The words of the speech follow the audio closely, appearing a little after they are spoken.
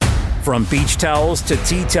From beach towels to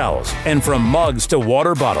tea towels, and from mugs to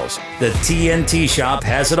water bottles, the TNT Shop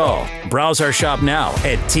has it all. Browse our shop now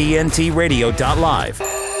at tntradio.live.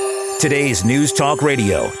 Today's News Talk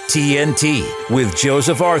Radio, TNT, with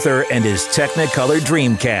Joseph Arthur and his Technicolor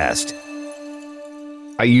Dreamcast.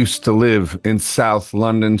 I used to live in South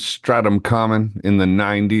London, Streatham Common, in the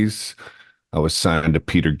 90s. I was signed to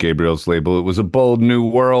Peter Gabriel's label. It was a bold new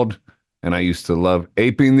world. And I used to love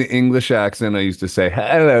aping the English accent. I used to say,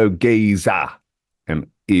 hello, geezer, and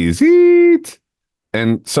is it?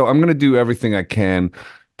 And so I'm going to do everything I can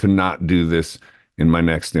to not do this in my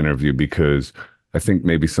next interview, because I think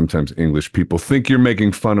maybe sometimes English people think you're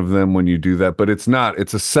making fun of them when you do that, but it's not.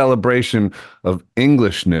 It's a celebration of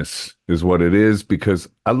Englishness is what it is, because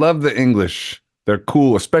I love the English. They're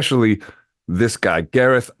cool, especially this guy,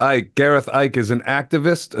 Gareth Icke. Gareth Icke is an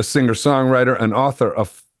activist, a singer-songwriter, an author, a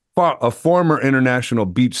former international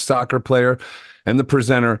beach soccer player, and the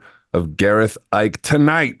presenter of Gareth Icke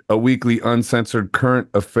Tonight, a weekly uncensored current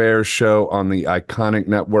affairs show on the Iconic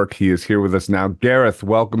Network. He is here with us now. Gareth,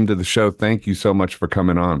 welcome to the show. Thank you so much for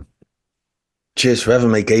coming on. Cheers for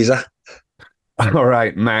having me, geezer. All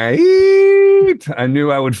right, mate. I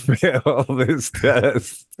knew I would fail this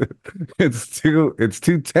test. It's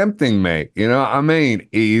too tempting, mate. You know, I mean,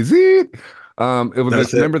 easy.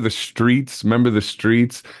 Remember the streets? Remember the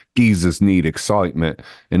streets? Geezers need excitement,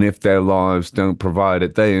 and if their lives don't provide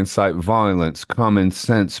it, they incite violence. Common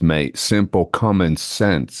sense, mate. Simple common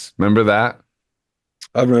sense. Remember that?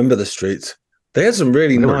 I remember the streets. They had some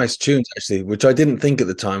really nice tunes, actually, which I didn't think at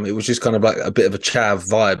the time. It was just kind of like a bit of a chav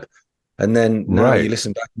vibe. And then now you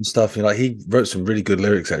listen back and stuff, you're like, he wrote some really good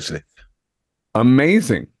lyrics, actually.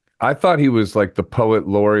 Amazing. I thought he was like the poet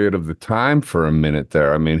laureate of the time for a minute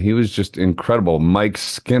there. I mean, he was just incredible. Mike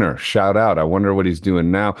Skinner, shout out. I wonder what he's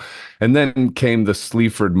doing now. And then came the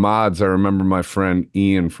Sleaford Mods. I remember my friend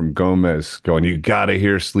Ian from Gomez going, you got to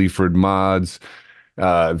hear Sleaford Mods.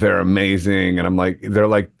 They're amazing. And I'm like,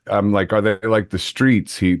 are they like the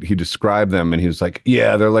streets? He described them and he was like,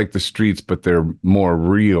 yeah, they're like the streets, but they're more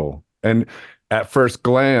real. And at first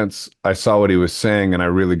glance, I saw what he was saying, and I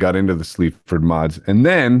really got into the Sleaford Mods. And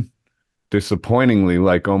then, disappointingly,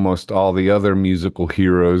 like almost all the other musical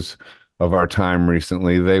heroes of our time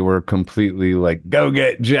recently, they were completely like, go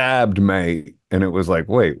get jabbed, mate. And it was like,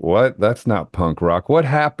 wait, what? That's not punk rock. What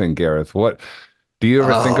happened, Gareth? What do you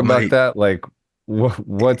ever think about that? Like,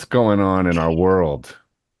 what's going on in our world?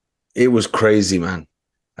 It was crazy, man.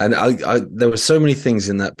 And I there were so many things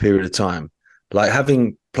in that period of time. Like,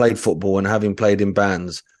 having played football and having played in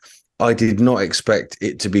bands, I did not expect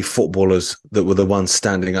it to be footballers that were the ones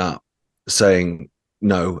standing up saying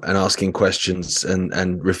no and asking questions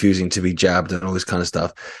and refusing to be jabbed and all this kind of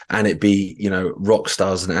stuff. And it be, you know, rock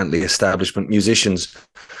stars and anti-establishment musicians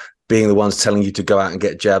being the ones telling you to go out and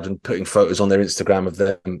get jabbed and putting photos on their Instagram of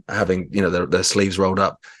them having, you know, their sleeves rolled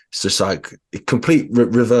up. It's just like a complete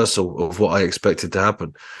reversal of what I expected to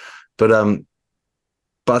happen. But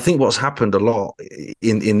I think what's happened a lot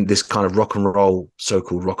in this kind of rock and roll,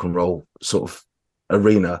 so-called rock and roll sort of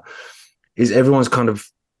arena, is everyone's kind of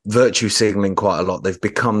virtue signaling quite a lot. They've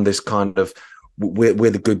become this kind of, we're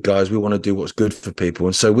the good guys. We want to do what's good for people.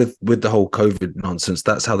 And so with the whole COVID nonsense,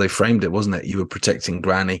 that's how they framed it, wasn't it? You were protecting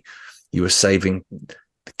Granny, you were saving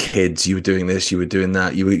the kids, you were doing this, you were doing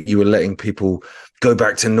that, you were letting people go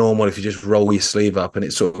back to normal if you just roll your sleeve up. And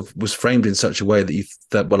it sort of was framed in such a way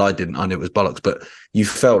that well, I didn't, I knew it was bollocks, but you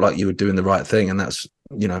felt like you were doing the right thing. And that's,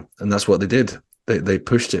 you know, and that's what they did. They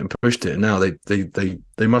pushed it and pushed it. And now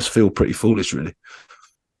they must feel pretty foolish, really.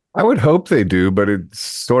 I would hope they do, but it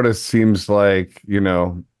sort of seems like, you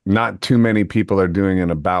know, not too many people are doing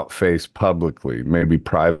an about face publicly. Maybe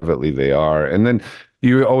privately they are. And then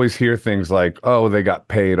you always hear things like, oh, they got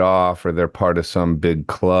paid off or they're part of some big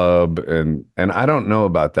club. And I don't know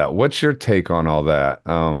about that. What's your take on all that?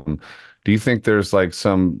 Do you think there's like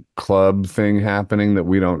some club thing happening that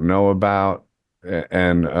we don't know about?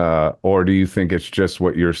 And or do you think it's just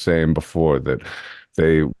what you're saying before, that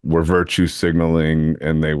they were virtue signaling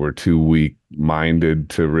and they were too weak-minded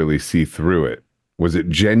to really see through it? Was it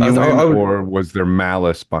genuine or was there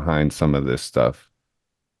malice behind some of this stuff?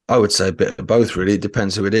 I would say a bit of both, really. It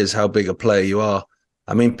depends who it is, how big a player you are.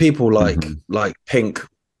 I mean, people like Pink,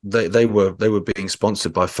 they were being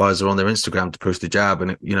sponsored by Pfizer on their Instagram to push the jab,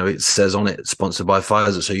 and it says on it sponsored by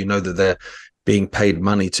Pfizer, so you know that they're being paid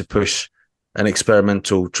money to push an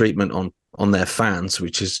experimental treatment on their fans,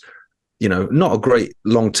 which is, not a great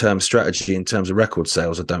long-term strategy in terms of record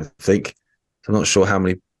sales, I don't think. I'm not sure how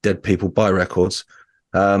many dead people buy records.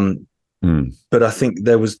 But I think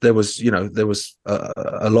there was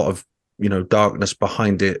a lot of, darkness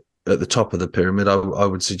behind it at the top of the pyramid, I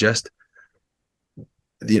would suggest.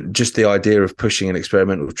 Just the idea of pushing an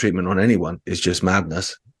experimental treatment on anyone is just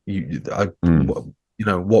madness. What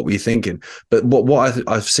were you thinking? But what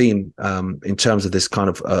I've seen in terms of this kind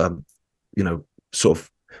of sort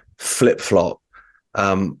of flip flop,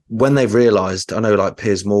 when they've realized, I know like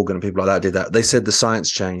Piers Morgan and people like that did that, they said the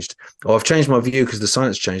science changed. Oh, I've changed my view because the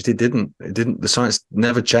science changed. It didn't. The science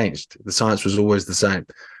never changed. The science was always the same.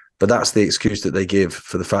 But that's the excuse that they give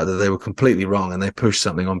for the fact that they were completely wrong and they pushed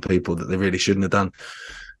something on people that they really shouldn't have done.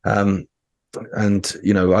 And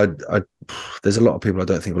there's a lot of people I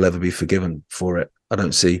don't think will ever be forgiven for it. I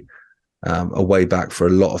don't see a way back for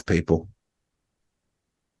a lot of people.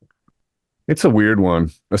 It's a weird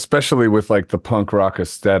one, especially with like the punk rock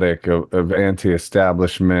aesthetic of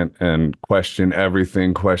anti-establishment and question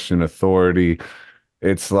everything, question authority.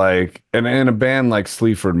 It's like, and a band like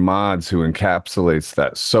Sleaford Mods, who encapsulates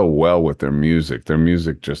that so well with their music. Their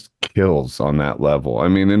music just kills on that level. I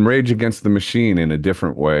mean, and Rage Against the Machine in a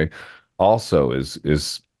different way also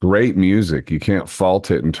is great music. You can't fault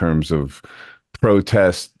it in terms of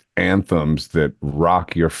protest anthems that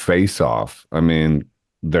rock your face off. I mean,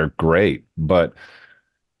 they're great, but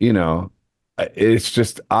it's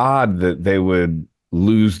just odd that they would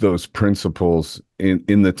lose those principles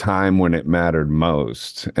in the time when it mattered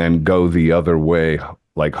most and go the other way,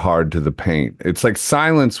 like hard to the paint. It's like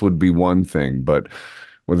Silence would be one thing, but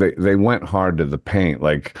they went hard to the paint.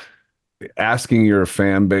 Like asking your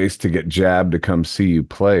fan base to get Jab to come see you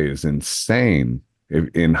play is insane.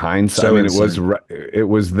 In hindsight, So I mean, insane. it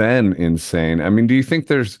was then insane. I mean, do you think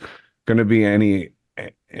there's going to be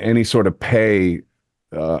any sort of pay,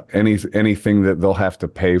 anything that they'll have to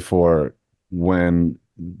pay for when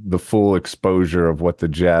the full exposure of what the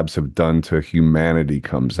Jabs have done to humanity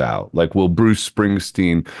comes out? Like, will Bruce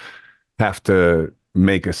Springsteen have to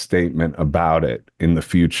make a statement about it in the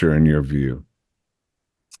future, in your view?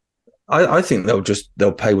 I think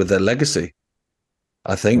they'll pay with their legacy.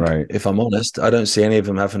 I think, Right. if I'm honest, I don't see any of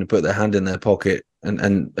them having to put their hand in their pocket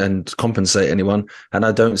and compensate anyone. And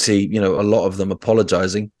I don't see, a lot of them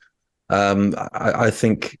apologizing. I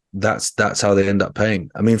think that's how they end up paying.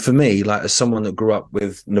 I mean, for me, like as someone that grew up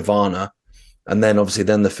with Nirvana and then obviously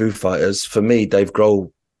then the Foo Fighters, for me, Dave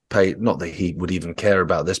Grohl paid, not that he would even care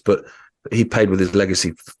about this, but he paid with his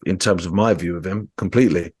legacy in terms of my view of him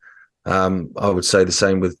completely. I would say the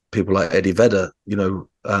same with people like Eddie Vedder.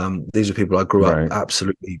 These are people I grew up Right.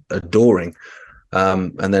 absolutely adoring.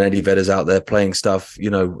 And then Eddie Vedder's out there playing stuff,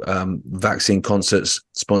 vaccine concerts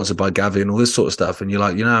sponsored by Gavi and all this sort of stuff. And you're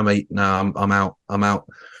like, mate, no, I'm out.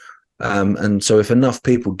 And so if enough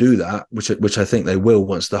people do that, which I think they will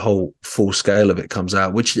once the whole full scale of it comes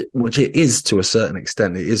out, which it is to a certain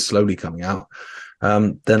extent, it is slowly coming out,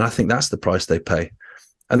 then I think that's the price they pay.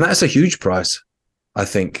 And that's a huge price. I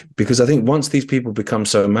think, because I think once these people become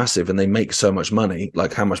so massive and they make so much money,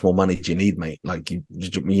 like how much more money do you need, mate? Like you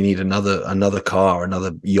need another car,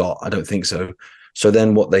 another yacht? I don't think so. So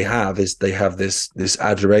then what they have is they have this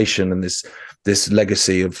adoration and this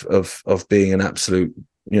legacy of being an absolute,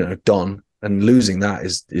 don, and losing that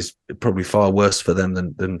is probably far worse for them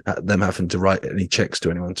than them having to write any checks to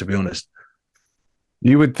anyone, to be honest.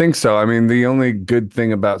 You would think so. I mean, the only good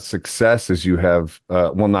thing about success is you have,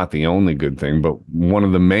 well, not the only good thing, but one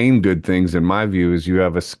of the main good things in my view is you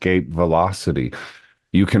have escape velocity.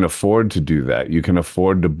 You can afford to do that. You can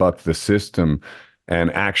afford to buck the system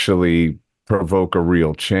and actually provoke a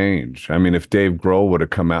real change. I mean, if Dave Grohl would have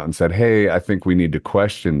come out and said, "Hey, I think we need to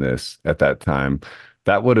question this," at that time,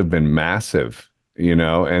 that would have been massive.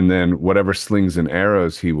 And then whatever slings and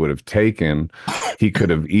arrows he would have taken, he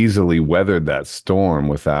could have easily weathered that storm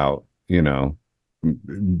without,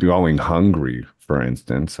 going hungry, for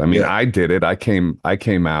instance. I mean, Yeah. I did it. I came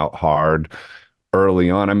out hard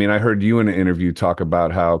early on. I mean, I heard you in an interview talk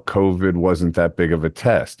about how COVID wasn't that big of a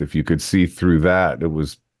test. If you could see through that, it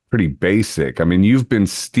was pretty basic. I mean, you've been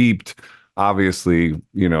steeped, obviously,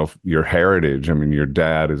 your heritage. I mean, your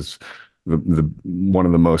dad is the one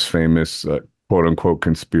of the most famous quote unquote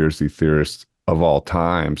conspiracy theorists of all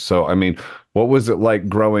time. So, I mean, what was it like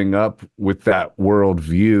growing up with that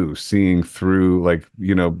worldview, seeing through, like,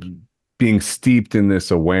 being steeped in this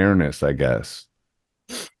awareness, I guess?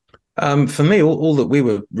 For me, all that we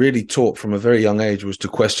were really taught from a very young age was to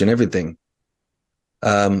question everything.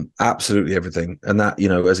 Absolutely everything. And that,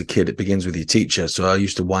 as a kid, it begins with your teacher. So I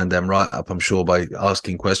used to wind them right up, I'm sure, by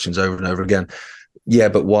asking questions over and over again. Yeah,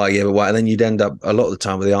 but why? Yeah, but why? And then you'd end up a lot of the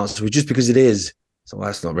time with the answer, well, just because it is. So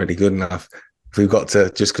that's not really good enough. If we've got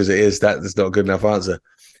to just because it is, that's not a good enough answer.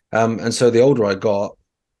 And so the older I got,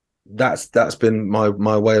 that's been my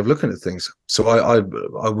way of looking at things. So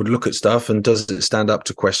I would look at stuff, and does it stand up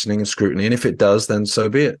to questioning and scrutiny? And if it does, then so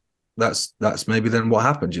be it. That's maybe then what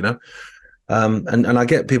happened, you know. And I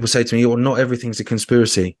get people say to me, "Well, not everything's a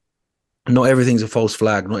conspiracy, not everything's a false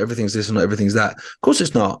flag, not everything's this, and not everything's that." Of course,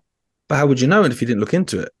 it's not. But how would you know it if you didn't look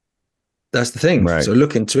into it? That's the thing. Right. So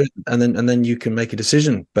look into it, and then you can make a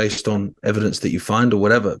decision based on evidence that you find or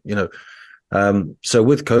whatever, you know. So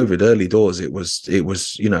with COVID early doors, it was,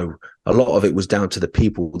 you know, a lot of it was down to the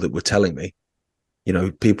people that were telling me, you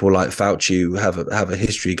know, people like Fauci who have a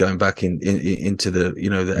history going back into the, you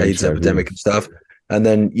know, the AIDS epidemic and stuff. And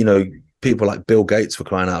then, you know, people like Bill Gates, for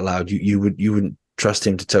crying out loud, you wouldn't trust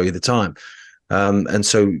him to tell you the time. And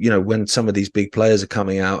so, you know, when some of these big players are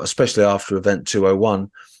coming out, especially after Event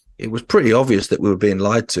 201, it was pretty obvious that we were being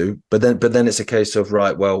lied to. But then it's a case of,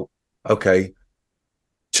 right, well, okay,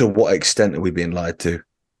 to what extent are we being lied to?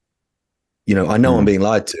 You know, I know I'm being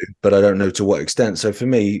lied to, but I don't know to what extent. So for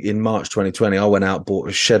me, in March 2020, I went out, bought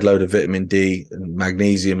a shed load of vitamin D and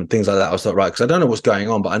magnesium and things like that. I was like, right, because I don't know what's going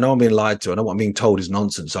on, but I know I'm being lied to. I know what I'm being told is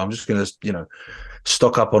nonsense. So I'm just going to, you know,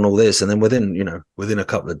 stock up on all this. And then within a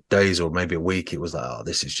couple of days or maybe a week, it was like, oh,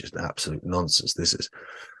 this is just absolute nonsense. This is,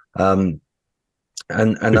 and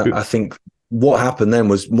I think what happened then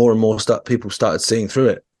was more and more people started seeing through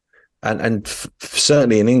it. And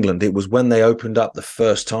certainly in England, it was when they opened up the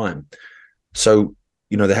first time. So,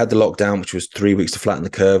 you know, they had the lockdown, which was 3 weeks to flatten the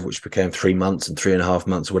curve, which became 3 months and 3.5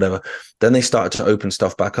 months or whatever. Then they started to open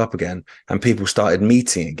stuff back up again, and people started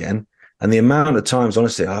meeting again. And the amount of times,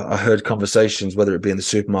 honestly, I heard conversations, whether it be in the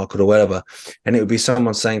supermarket or whatever, and it would be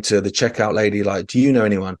someone saying to the checkout lady, like, do you know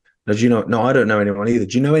anyone? No, do you know? No, I don't know anyone either.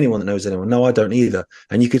 Do you know anyone that knows anyone? No, I don't either.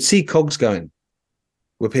 And you could see cogs going,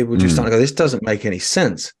 where people were just starting to go, this doesn't make any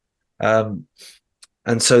sense. And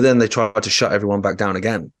so then they tried to shut everyone back down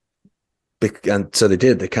again. And so they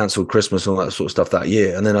did. They cancelled Christmas and all that sort of stuff that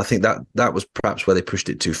year. And then I think that was perhaps where they pushed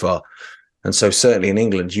it too far. And so certainly in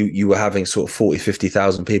England, you were having sort of 40,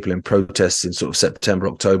 50,000 people in protests in sort of September,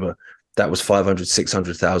 October. That was 500,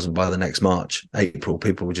 600,000 by the next March, April.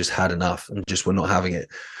 People were just had enough and just were not having it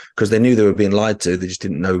because they knew they were being lied to. They just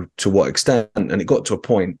didn't know to what extent. And it got to a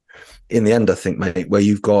point in the end, I think, mate, where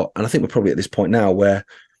you've got, and I think we're probably at this point now where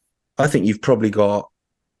I think you've probably got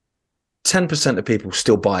 10% of people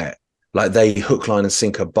still buy it. Like they hook, line and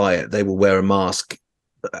sinker buy it. They will wear a mask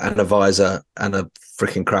and a visor and a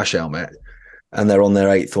freaking crash helmet, and they're on their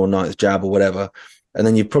 8th or 9th jab or whatever. And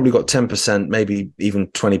then you've probably got 10%, maybe even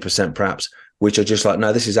 20% perhaps, which are just like,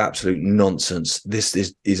 no, this is absolute nonsense.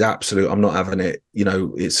 This is absolute, I'm not having it. You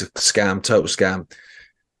know, it's a scam, total scam.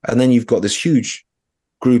 And then you've got this huge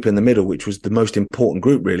group in the middle, which was the most important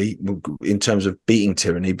group really in terms of beating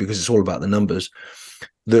tyranny, because it's all about the numbers,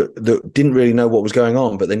 that didn't really know what was going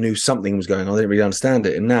on, but they knew something was going on. They didn't really understand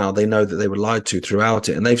it. And now they know that they were lied to throughout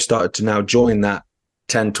it. And they've started to now join that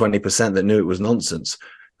 10, 20% that knew it was nonsense.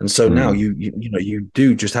 And so now you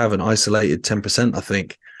do just have an isolated 10%, I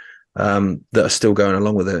think, that are still going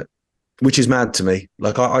along with it, which is mad to me.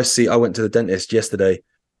 Like I went to the dentist yesterday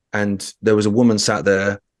and there was a woman sat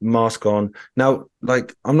there, mask on. Now,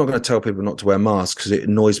 like, I'm not going to tell people not to wear masks because it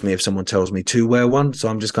annoys me if someone tells me to wear one. So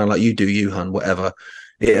I'm just kind of like, you do you, hun, whatever.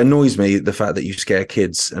 It annoys me, the fact that you scare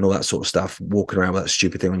kids and all that sort of stuff, walking around with that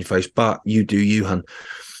stupid thing on your face, but you do you, hun.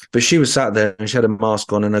 But she was sat there and she had a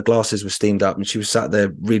mask on and her glasses were steamed up and she was sat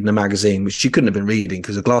there reading a magazine, which she couldn't have been reading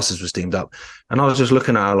because her glasses were steamed up. And I was just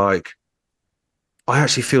looking at her like, I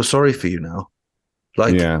actually feel sorry for you now.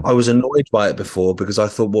 Like, yeah. I was annoyed by it before because I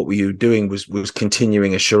thought what you were doing was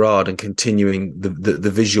continuing a charade and continuing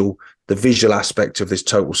the visual aspect of this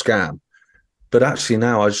total scam. But actually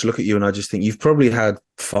now I just look at you and I just think you've probably had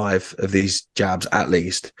 5 of these jabs at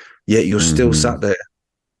least, yet you're still sat there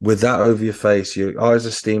with that over your face. Your eyes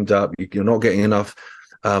are steamed up. You're not getting enough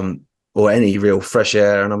or any real fresh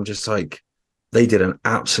air. And I'm just like, they did an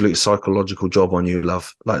absolute psychological job on you,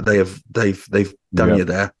 love. Like they've done you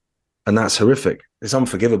there. And that's horrific. It's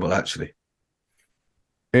unforgivable, actually.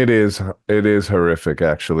 It is horrific,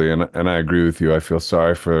 actually. And I agree with you. I feel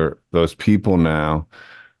sorry for those people now.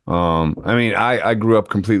 I mean, I grew up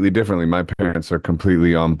completely differently. My parents are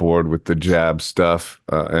completely on board with the jab stuff.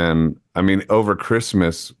 And I mean, over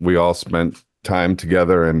Christmas, we all spent time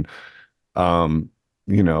together and,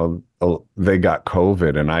 you know, they got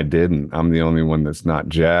COVID and I didn't. I'm the only one that's not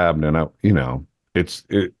jabbed. And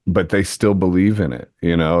but they still believe in it.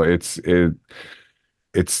 You know,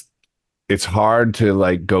 it's hard to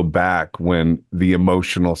like go back when the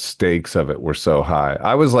emotional stakes of it were so high.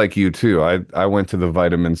 I was like you too. I went to the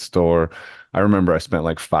vitamin store I remember I spent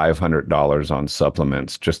like $500 on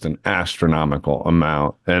supplements, just an astronomical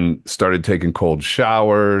amount, and started taking cold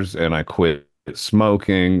showers, and I quit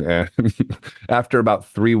smoking. And after about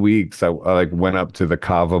 3 weeks, I like went up to the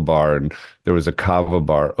kava bar, and there was a kava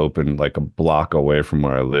bar open like a block away from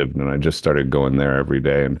where I lived, and I just started going there every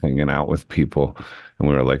day and hanging out with people. And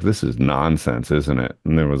we were like, this is nonsense, isn't it?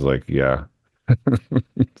 And there was like, yeah.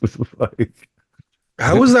 This is like,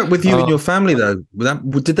 How was that with you and your family though?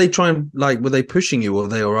 Did they try and like, were they pushing you or were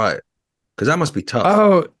they all right? Because that must be tough.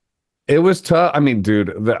 oh, it was tough. I mean, dude,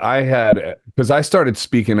 because I started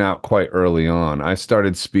speaking out quite early on. I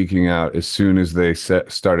started speaking out as soon as they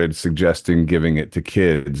started suggesting giving it to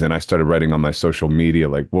kids. And I started writing on my social media,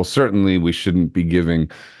 like, well, certainly we shouldn't be giving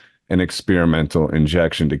an experimental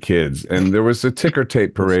injection to kids. And there was a ticker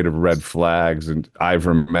tape parade of red flags, and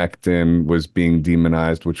ivermectin was being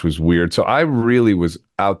demonized, which was weird. So I really was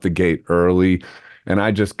out the gate early, and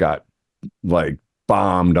I just got like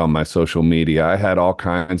bombed on my social media. I had all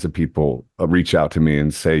kinds of people reach out to me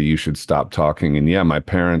and say, you should stop talking. And yeah, my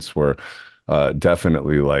parents were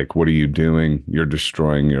definitely like, what are you doing? You're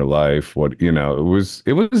destroying your life. It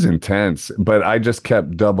was intense, but I just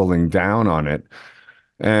kept doubling down on it.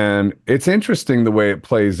 And it's interesting the way it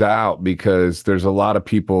plays out, because there's a lot of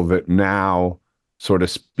people that now sort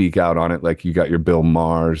of speak out on it. Like you got your Bill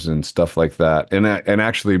Maher's and stuff like that. And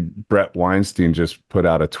actually Brett Weinstein just put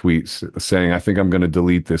out a tweet saying, I think I'm going to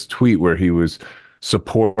delete this tweet, where he was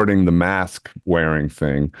supporting the mask wearing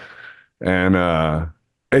thing. And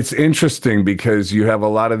it's interesting because you have a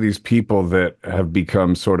lot of these people that have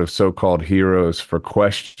become sort of so-called heroes for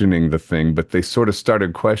questioning the thing, but they sort of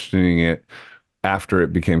started questioning it after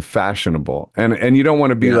it became fashionable. And you don't want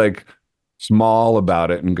to be like small about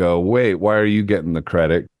it and go, wait, why are you getting the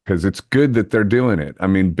credit? Because it's good that they're doing it. I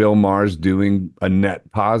mean, Bill Maher's doing a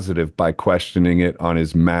net positive by questioning it on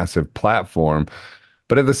his massive platform.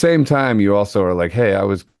 But at the same time, you also are like, hey, I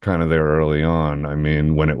was kind of there early on. I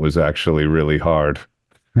mean, when it was actually really hard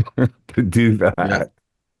to do that.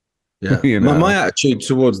 Yeah. My attitude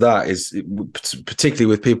towards that is, particularly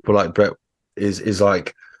with people like Brett, is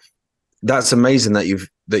like, that's amazing that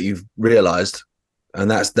you've realized,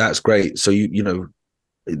 and that's great. So you know,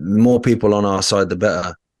 the more people on our side, the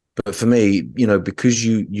better. But for me, because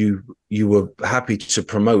you were happy to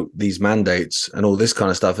promote these mandates and all this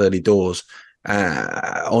kind of stuff early doors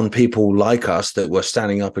on people like us that were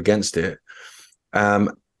standing up against it.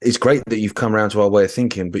 It's great that you've come around to our way of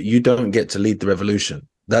thinking, but you don't get to lead the revolution.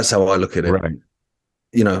 That's how I look at it. Right.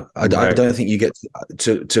 I don't think you get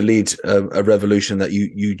to lead a revolution that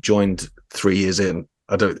you joined 3 years in.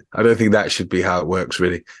 I don't think that should be how it works,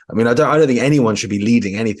 really. I mean, I don't think anyone should be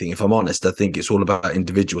leading anything. If I'm honest, I think it's all about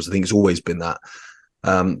individuals. I think it's always been that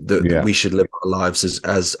that we should live our lives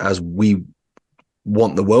as we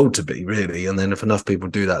want the world to be, really. And then if enough people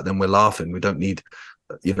do that, then we're laughing. We don't need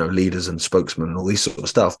leaders and spokesmen and all these sort of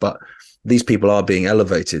stuff. But these people are being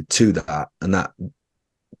elevated to that, and that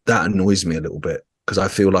annoys me a little bit. Because I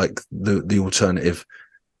feel like the alternative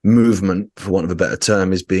movement, for want of a better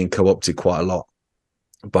term, is being co-opted quite a lot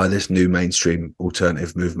by this new mainstream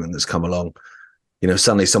alternative movement that's come along.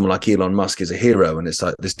 Suddenly someone like Elon Musk is a hero, and it's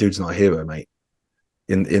like, this dude's not a hero, mate.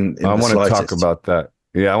 I want to talk about that.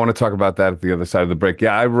 Yeah, I want to talk about that at the other side of the break.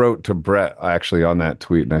 Yeah, I wrote to Brett actually on that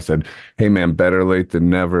tweet, and I said, hey, man, better late than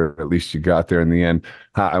never. At least you got there in the end.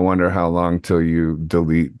 I wonder how long till you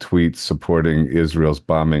delete tweets supporting Israel's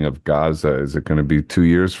bombing of Gaza. Is it going to be 2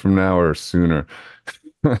 years from now or sooner?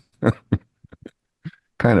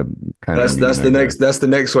 kind of. That's the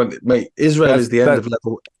next one, mate. Israel is the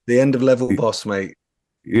end of level boss, mate.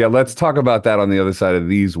 Yeah, let's talk about that on the other side of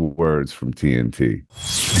these words from TNT.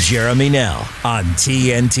 Jeremy Nell on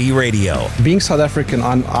TNT Radio. Being South African,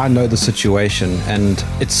 I know the situation, and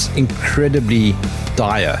it's incredibly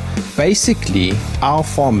dire. Basically, our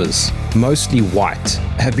farmers, mostly white,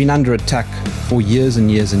 have been under attack for years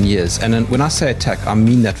and years and years. And when I say attack, I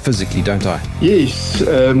mean that physically, don't I? Yes.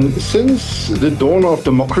 Since the dawn of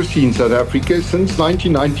democracy in South Africa, since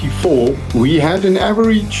 1994, we had an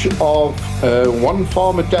average of one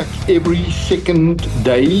farm attack every second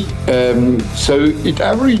day. So it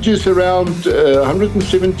averages around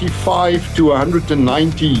 175 to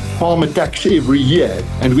 190 farm attacks every year.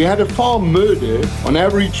 And we had a farm murder on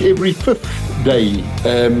average every fifth day.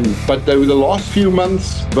 But over the last few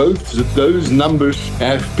months, both those numbers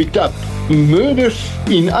have picked up. Murders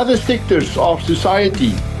in other sectors of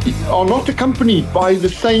society are not accompanied by the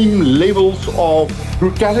same levels of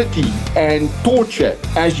brutality and torture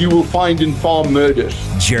as you will find in farm murders.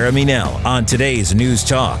 Jeremy Nell on today's News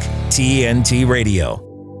Talk, TNT Radio.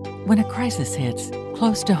 When a crisis hits,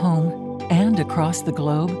 close to home and across the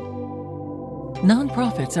globe,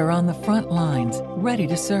 Nonprofits are on the front lines, ready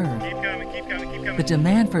to serve. The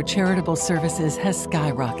demand for charitable services has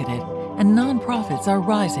skyrocketed, and nonprofits are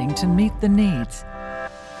rising to meet the needs.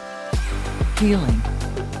 Healing,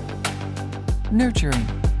 nurturing,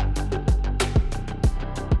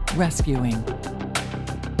 rescuing,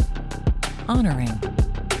 honoring,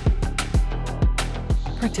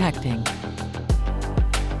 protecting,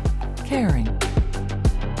 caring,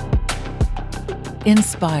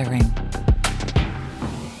 inspiring.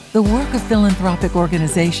 The work of philanthropic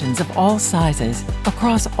organizations of all sizes,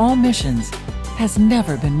 across all missions, has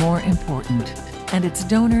never been more important. And it's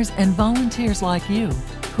donors and volunteers like you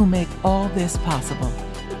who make all this possible.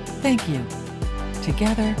 Thank you.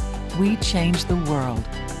 Together, we change the world.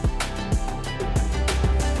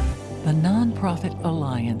 The Nonprofit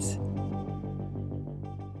Alliance.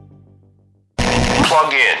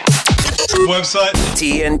 Plug in. Website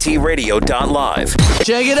TNTRadio.live.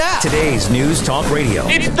 check it out. Today's News Talk Radio.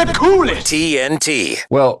 It's the coolest. TNT.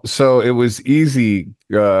 Well, so it was easy.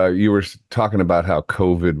 You were talking about how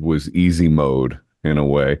COVID was easy mode in a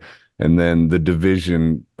way, and then the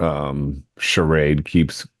division charade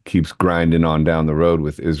keeps grinding on down the road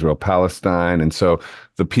with Israel Palestine, and so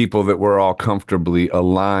the people that were all comfortably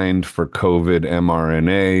aligned for COVID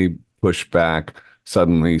mRNA pushback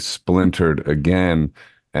suddenly splintered again.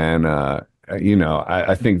 And,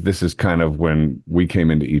 I think this is kind of when we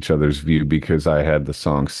came into each other's view, because I had the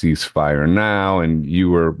song Ceasefire Now, and you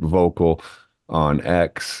were vocal on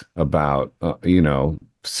X about,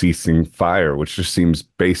 ceasing fire, which just seems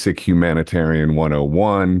basic humanitarian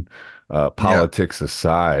 101. Politics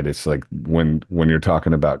aside, it's like when you're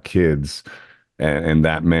talking about kids and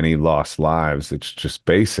that many lost lives, it's just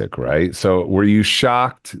basic, right? So were you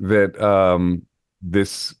shocked that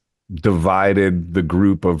this divided the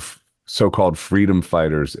group of so-called freedom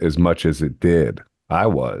fighters as much as it did? I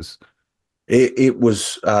was. It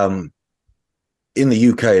was in the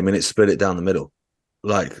UK. I mean, it split it down the middle,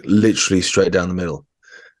 like literally straight down the middle.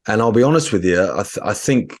 And I'll be honest with you, I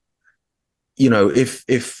think, if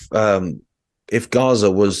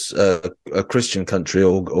Gaza was a Christian country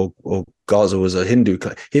or Gaza was a Hindu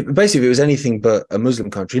country, basically it was anything but a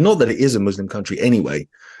Muslim country. Not that it is a Muslim country anyway.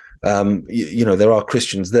 There are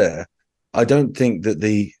Christians there. I don't think that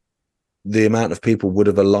the amount of people would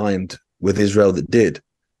have aligned with Israel that did,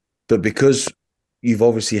 but because you've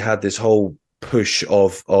obviously had this whole push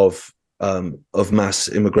of mass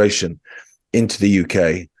immigration into the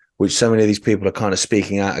UK, which so many of these people are kind of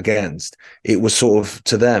speaking out against, it was sort of,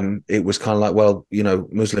 to them, it was kind of like, well,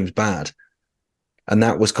 Muslims bad. And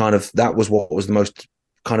that was what was the most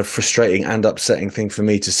kind of frustrating and upsetting thing for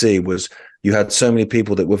me to see, was you had so many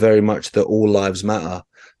people that were very much that all lives matter,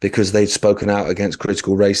 because they'd spoken out against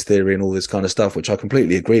critical race theory and all this kind of stuff, which I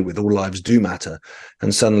completely agree with. All lives do matter.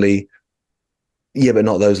 And suddenly, yeah, but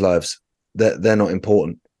not those lives. They're not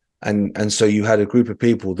important. And so you had a group of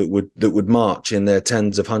people that would march in their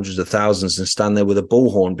tens of hundreds of thousands and stand there with a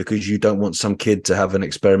bullhorn because you don't want some kid to have an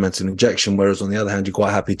experimental injection. Whereas on the other hand, you're quite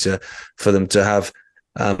happy for them to have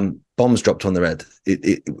bombs dropped on their head.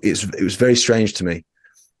 It was very strange to me.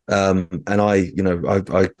 And I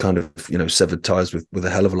kind of, severed ties with a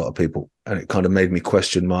hell of a lot of people, and it kind of made me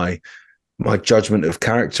question my judgment of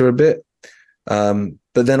character a bit.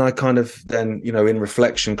 But then I kind of in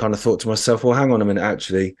reflection, kind of thought to myself, well, hang on a minute,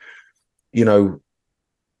 actually, you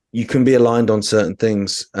can be aligned on certain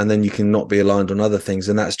things and then you can not be aligned on other things.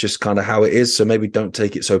 And that's just kind of how it is. So maybe don't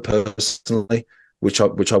take it so personally, which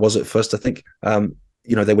I was at first. I think, there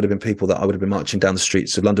would have been people that I would have been marching down the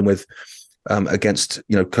streets of London with, against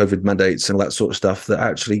COVID mandates and all that sort of stuff, that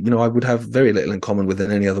actually I would have very little in common with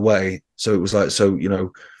in any other way. So it was like,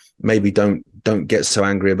 maybe don't get so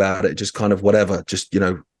angry about it, just kind of whatever, just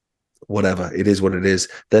whatever, it is what it is.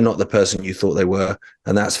 They're not the person you thought they were,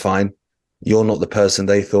 and that's fine. You're not the person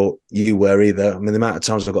they thought you were either. I mean, the amount of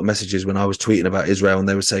times I got messages when I was tweeting about Israel and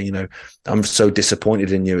they were saying, I'm so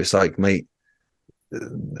disappointed in you. It's like, mate,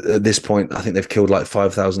 at this point I think they've killed like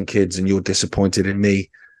 5,000 kids and you're disappointed in me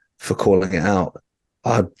for calling it out.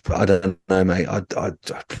 I don't know, mate. I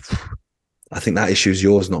think that issue is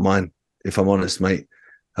yours, not mine, if I'm honest, mate.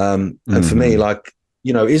 And for me, like,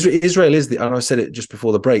 Israel is and I said it just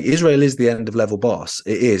before the break, Israel is the end of level boss.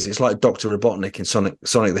 It is. It's like Dr. Robotnik in Sonic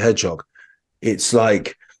the Hedgehog. It's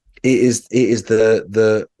like, it is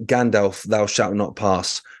the Gandalf, thou shalt not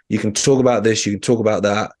pass. You can talk about this, you can talk about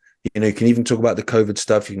that. You can even talk about the COVID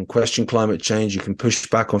stuff. You can question climate change. You can push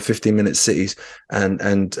back on 15-minute cities and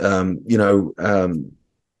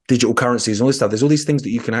digital currencies and all this stuff. There's all these things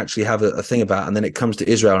that you can actually have a thing about. And then it comes to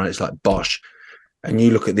Israel and it's like, bosh. And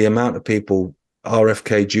you look at the amount of people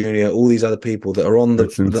RFK Jr., all these other people that are on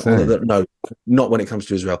no, not when it comes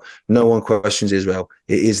to Israel. No one questions Israel.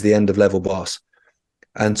 It is the end of level boss.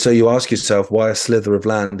 And so you ask yourself why a slither of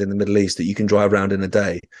land in the Middle East that you can drive around in a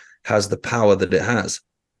day has the power that it has.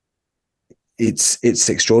 It's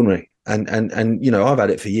extraordinary. And you know, I've had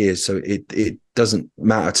it for years, so it doesn't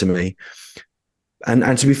matter to me.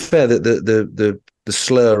 And to be fair, that the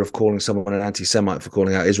slur of calling someone an anti-Semite for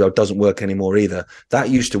calling out Israel doesn't work anymore either.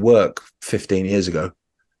 That used to work 15 years ago.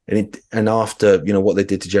 And after, you know, what they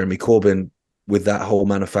did to Jeremy Corbyn with that whole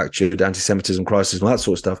manufactured anti-Semitism crisis and all that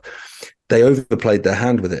sort of stuff, they overplayed their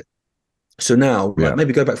hand with it. So now, like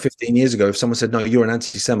maybe go back 15 years ago, if someone said, no, you're an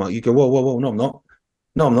anti-Semite, you go, whoa, no, I'm not.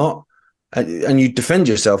 No, I'm not. And you defend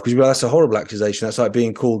yourself because you're like, that's a horrible accusation. That's like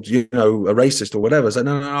being called, you know, a racist or whatever. It's like,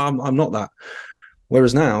 no, I'm not that.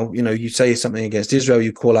 Whereas now, you know, you say something against Israel,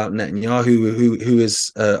 you call out Netanyahu, who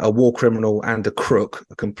is a war criminal and a crook,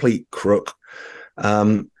 a complete crook,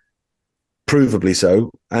 provably so.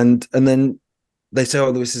 And then they say,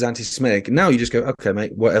 oh, this is anti-Semitic. Now you just go, okay,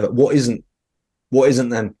 mate, whatever. What isn't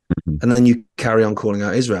then? And then you carry on calling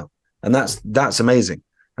out Israel. And that's amazing.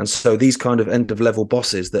 And so these kind of end of level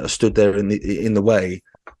bosses that are stood there in the way,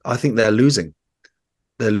 I think they're losing.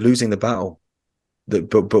 They're losing the battle.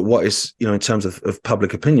 But what is, you know, in terms of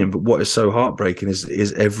public opinion, but what is so heartbreaking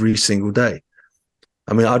is every single day.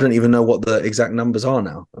 I mean, I don't even know what the exact numbers are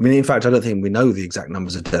now. I mean, in fact, I don't think we know the exact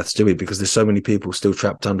numbers of deaths, do we? Because there's so many people still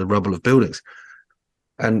trapped under rubble of buildings.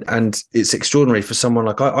 And it's extraordinary for someone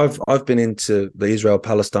like I've been into the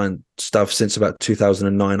Israel-Palestine stuff since about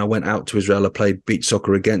 2009. I went out to Israel. I played beach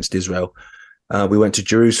soccer against Israel. We went to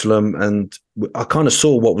Jerusalem, and I kind of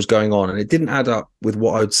saw what was going on, and it didn't add up with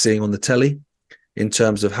what I was seeing on the telly in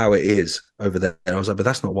terms of how it is over there. And I was like, but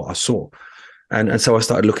that's not what I saw. And so I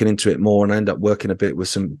started looking into it more, and I ended up working a bit with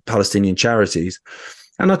some Palestinian charities.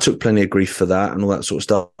 And I took plenty of grief for that and all that sort of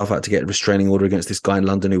stuff. I had to get a restraining order against this guy in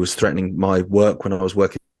London who was threatening my work when I was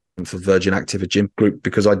working for Virgin Active, a gym group,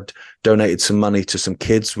 because I'd donated some money to some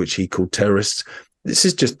kids, which he called terrorists. This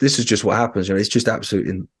is just what happens. You know, it's just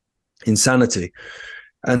absolute insanity.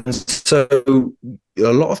 And so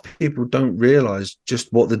a lot of people don't realize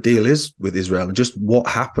just what the deal is with Israel and just what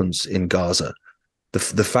happens in Gaza.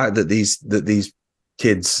 The fact that these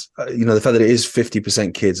kids, you know, the fact that it is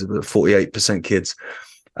 50% kids, 48% kids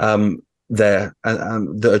there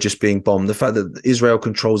and that are just being bombed. The fact that Israel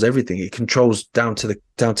controls everything. It controls down to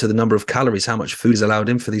the number of calories, how much food is allowed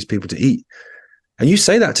in for these people to eat. And you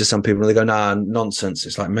say that to some people and they go, nah, nonsense.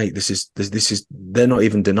 It's like, mate, this is they're not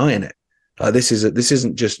even denying it. Like this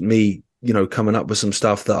isn't just me, you know, coming up with some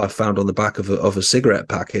stuff that I found on the back of a cigarette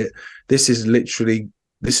packet. This is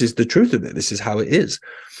the truth of it. This is how it is.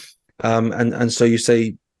 And so you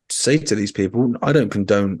say to these people, I don't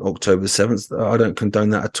condone October the 7th. I don't condone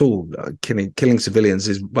that at all. Killing civilians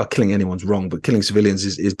killing anyone's wrong, but killing civilians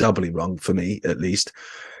is doubly wrong for me, at least.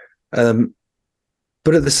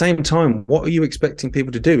 But at the same time, what are you expecting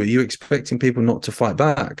people to do? Are you expecting people not to fight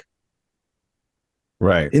back?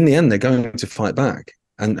 Right. In the end, they're going to fight back.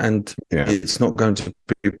 And it's not going to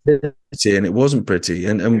be pretty, and it wasn't pretty.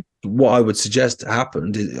 And what I would suggest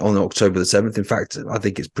happened on October the 7th, in fact, I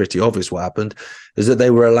think it's pretty obvious what happened, is that they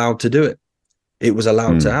were allowed to do it. It was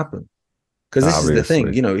allowed to happen. Because this is the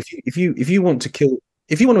thing, you know, if you want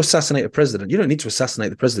to assassinate a president, you don't need to assassinate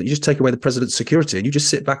the president. You just take away the president's security and you just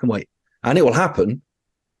sit back and wait. And it will happen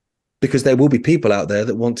because there will be people out there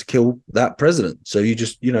that want to kill that president. So you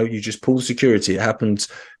just pull the security. It happens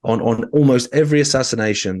on almost every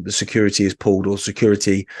assassination. The security is pulled or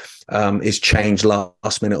security is changed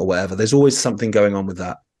last minute or whatever. There's always something going on with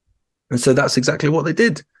that. And so that's exactly what they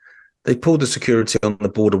did. They pulled the security on the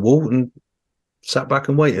border wall and sat back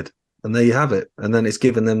and waited. And there you have it. And then it's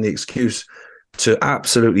given them the excuse to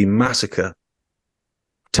absolutely massacre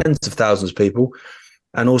tens of thousands of people,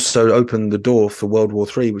 and also open the door for World War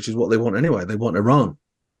III, which is what they want anyway. They want Iran,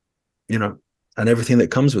 you know, and everything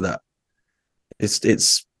that comes with that.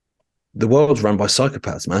 It's the world's run by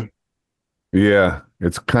psychopaths, man. Yeah,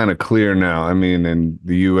 it's kind of clear now. I mean, and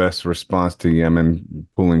the U.S. response to Yemen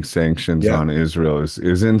pulling sanctions on Israel is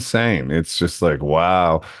insane. It's just like,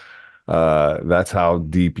 wow, that's how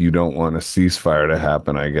deep you don't want a ceasefire to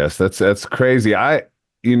happen, I guess. That's crazy. I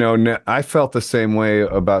felt the same way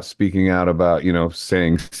about speaking out about, you know,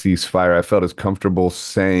 saying ceasefire. I felt as comfortable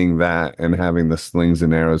saying that and having the slings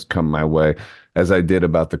and arrows come my way as I did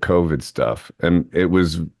about the COVID stuff. And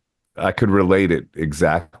I could relate it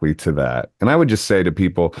exactly to that. And I would just say to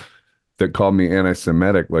people that called me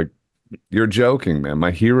anti-Semitic, like, you're joking, man.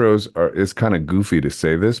 My heroes it's kind of goofy to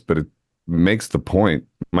say this, but it makes the point.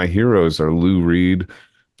 My heroes are Lou Reed,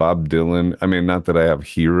 Bob Dylan. I mean, not that I have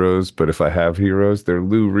heroes, but if I have heroes, they're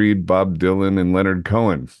Lou Reed, Bob Dylan, and Leonard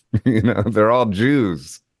Cohen. They're all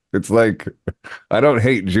Jews. It's like, I don't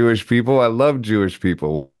hate Jewish people. I love Jewish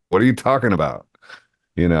people. What are you talking about?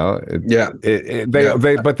 Yeah.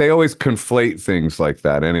 But they always conflate things like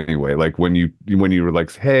that anyway. Like when you were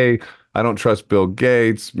like, hey, I don't trust Bill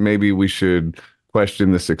Gates, maybe we should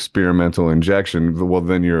question this experimental injection. Well,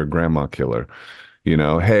 then you're a grandma killer.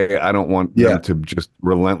 Hey, I don't want them to just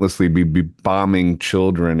relentlessly be bombing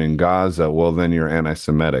children in Gaza. Well, then you're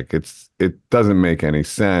anti-Semitic. It doesn't make any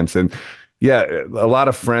sense. And yeah, a lot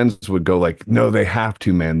of friends would go like, no, they have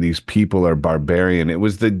to, man. These people are barbarian. It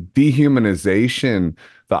was the dehumanization,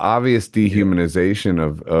 the obvious dehumanization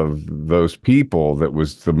of those people that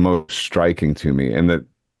was the most striking to me, and that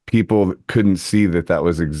people couldn't see that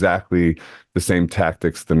was exactly the same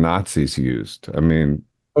tactics the Nazis used. I mean,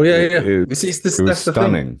 that's was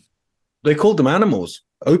stunning. Thing. They called them animals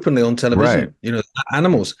openly on television. Right.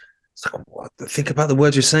 Animals. It's like, what? Think about the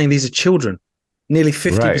words you're saying. These are children. Nearly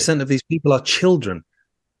 50% of these people are children.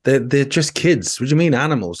 They're just kids. What do you mean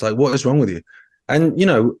animals? Like, what is wrong with you? And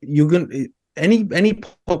you're going any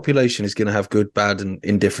population is going to have good, bad, and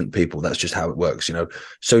indifferent people. That's just how it works.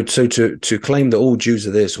 So to claim that all Jews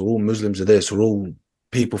are this, or all Muslims are this, or all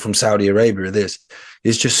people from Saudi Arabia are this,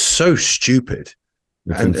 is just so stupid.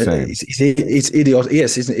 It's insane. It's idiotic.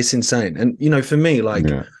 Yes, it's insane. And for me, like.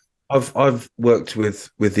 Yeah. I've worked with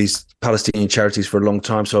these Palestinian charities for a long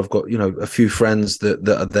time, so I've got a few friends that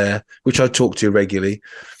are there, which I talk to regularly.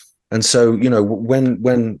 And so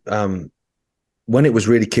when it was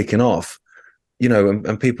really kicking off,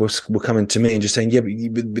 and people were coming to me and just saying, yeah,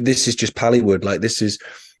 but this is just Pallywood, like this is,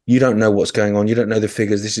 you don't know what's going on, you don't know the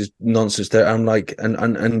figures, this is nonsense. There, I'm like,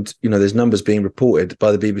 and there's numbers being reported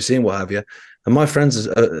by the BBC and what have you, and my friends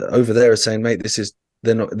over there are saying, mate,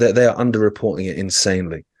 they are underreporting it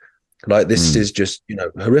insanely. Like this is just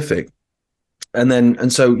horrific,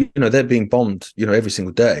 and so they're being bombed every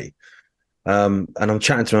single day, and I'm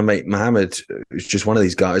chatting to my mate Mohammed, who's just one of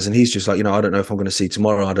these guys, and he's just like I don't know if I'm going to see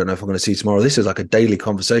tomorrow. I don't know if I'm going to see tomorrow. This is like a daily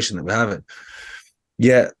conversation that we're having.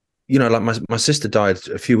 Yeah, like my sister died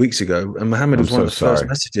a few weeks ago, and Mohammed was one of the first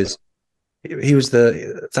messages. He was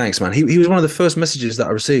thanks, man. He was one of the first messages that I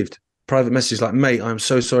received. Private messages like, mate, I'm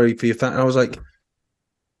so sorry for your family. And I was like,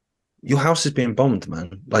 your house is being bombed,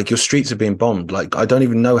 man. Like your streets are being bombed. Like I don't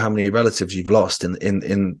even know how many relatives you've lost in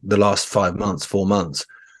the last 4 months.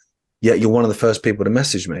 Yet you're one of the first people to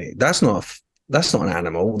message me. That's not an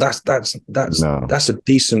animal. That's a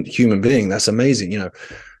decent human being. That's amazing,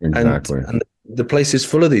 Exactly. And the place is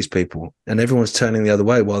full of these people, and everyone's turning the other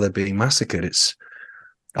way while they're being massacred.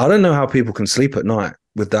 I don't know how people can sleep at night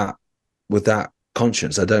with that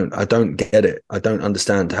conscience. I don't get it. I don't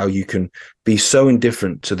understand how you can be so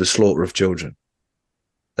indifferent to the slaughter of children.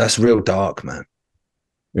 That's real dark, man.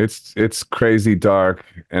 It's crazy dark,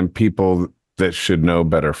 and people that should know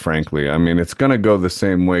better, frankly. I mean, it's going to go the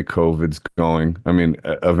same way COVID's going. I mean,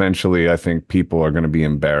 eventually I think people are going to be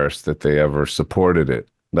embarrassed that they ever supported it.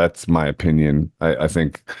 That's my opinion. I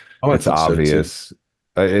think it's obvious.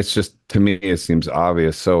 So it's just, to me, it seems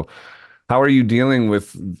obvious. So how are you dealing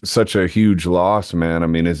with such a huge loss, man? I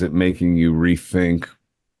mean, is it making you rethink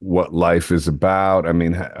what life is about? I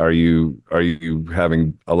mean, are you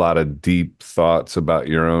having a lot of deep thoughts about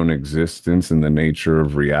your own existence and the nature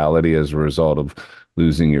of reality as a result of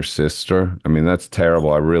losing your sister? I mean, that's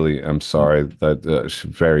terrible. I really am sorry that she's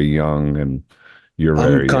very young and you're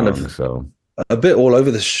very young. So a bit all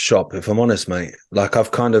over the shop, if I'm honest, mate. Like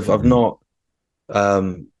I've not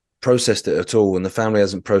processed it at all, and the family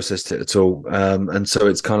hasn't processed it at all. And so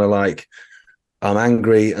it's kind of like I'm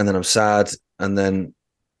angry, and then I'm sad, and then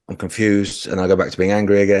I'm confused, and I go back to being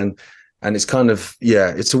angry again. And it's kind of,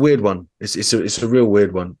 it's a weird one. It's a real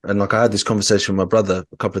weird one. And like I had this conversation with my brother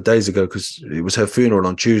a couple of days ago because it was her funeral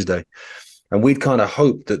on Tuesday, and we'd kind of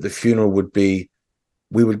hoped that the funeral would be,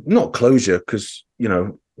 we would not closure because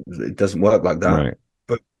it doesn't work like that,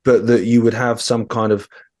 right. but that you would have some kind of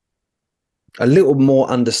a little more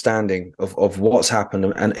understanding of what's happened,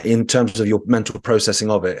 and in terms of your mental processing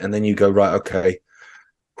of it. And then you go, right, okay,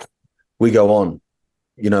 we go on,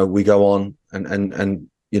 and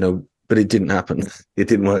but it didn't happen. It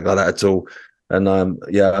didn't work like that at all. And I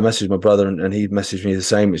messaged my brother, and he messaged me the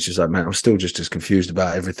same. It's just like, man, I'm still just as confused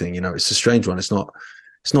about everything. It's a strange one. It's not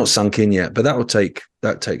sunk in yet, but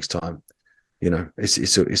that takes time.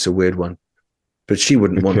 It's a weird one, but she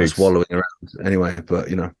wouldn't want us wallowing around anyway, but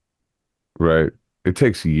Right. It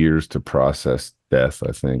takes years to process death,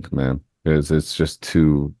 I think, man. It's just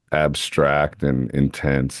too abstract and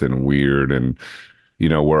intense and weird, and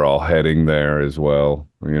we're all heading there as well.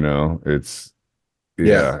 It's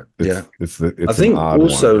yeah, yeah. It's I an think odd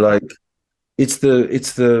also one. like it's the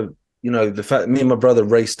the fact me and my brother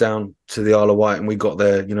raced down to the Isle of Wight and we got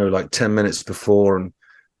there like 10 minutes before, and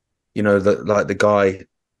the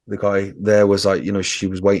guy there was like, she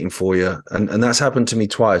was waiting for you, and that's happened to me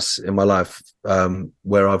twice in my life,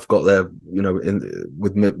 where I've got there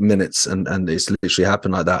with minutes, and it's literally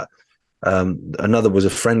happened like that. Another was a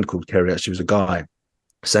friend called Kerry, actually was a guy,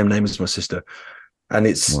 same name as my sister, and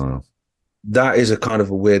it's Wow. that is a kind of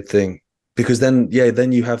a weird thing, because then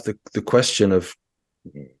you have the question of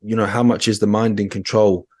how much is the mind in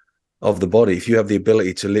control of the body. If you have the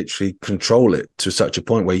ability to literally control it to such a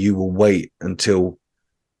point where you will wait until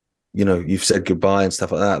you've said goodbye and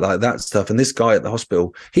stuff like that stuff. And this guy at the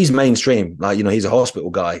hospital, he's mainstream, like he's a hospital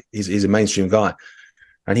guy, he's a mainstream guy,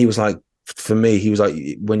 and he was like, for me, he was like,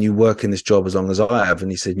 when you work in this job as long as I have, and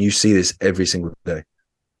he said, you see this every single day,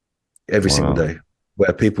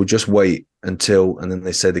 where people just wait until, and then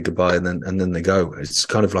they say the goodbye, and then they go. It's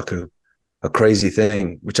kind of like a crazy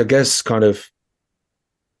thing, which I guess kind of,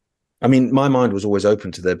 I mean, my mind was always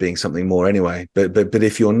open to there being something more anyway. But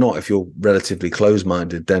if you're relatively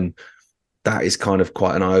closed-minded, then that is kind of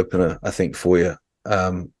quite an eye-opener, I think, for you,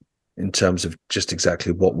 in terms of just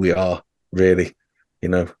exactly what we are really,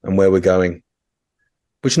 and where we're going,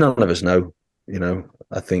 which none of us know.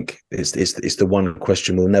 I think it's the one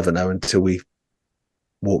question we'll never know until we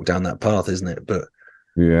walk down that path, isn't it? But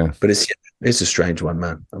it's a strange one,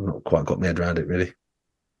 man. I've not quite got my head around it really.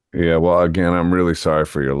 Yeah, well, again, I'm really sorry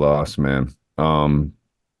for your loss, man.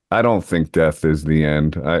 I don't think death is the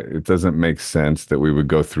end. It doesn't make sense that we would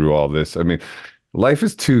go through all this. I mean, life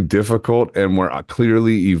is too difficult, and we're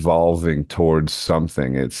clearly evolving towards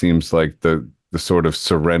something. It seems like the sort of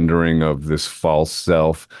surrendering of this false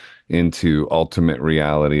self into ultimate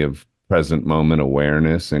reality of present moment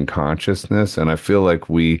awareness and consciousness. And I feel like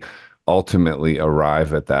we ultimately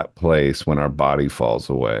arrive at that place when our body falls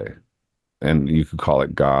away. And you could call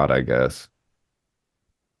it God, I guess.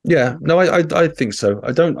 Yeah, no, I think so.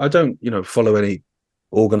 I don't follow any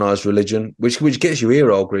organized religion, which gets you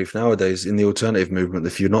ear grief nowadays in the alternative movement.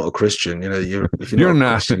 If you're not a Christian, if you're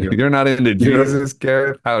not you're not into Jesus,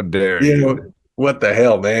 Gareth. How dare you? What the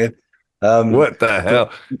hell, man? What the hell?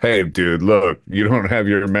 Hey, dude, look, you don't have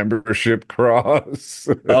your membership cross.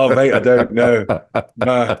 Oh, mate, I don't know.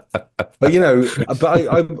 No.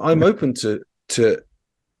 But I'm open to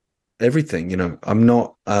everything. I'm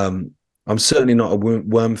not. I'm certainly not a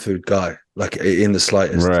worm food guy, like in the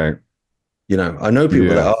slightest. Right. I know people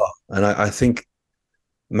that are, and I think,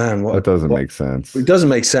 man, that doesn't make sense. It doesn't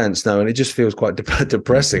make sense, no, and it just feels quite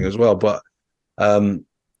depressing as well. But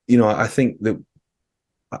I think that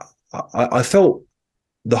I felt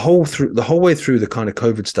the whole way through the kind of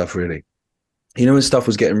COVID stuff, really, when stuff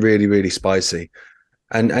was getting really, really spicy.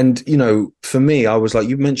 And for me, I was like,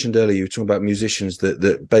 you mentioned earlier, you were talking about musicians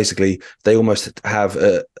that basically they almost have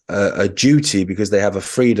a duty because they have a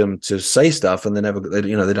freedom to say stuff, and they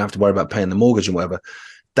don't have to worry about paying the mortgage and whatever.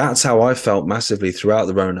 That's how I felt massively throughout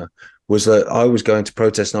the Rona, was that I was going to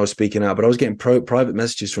protest and I was speaking out, but I was getting private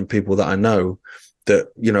messages from people that I know that,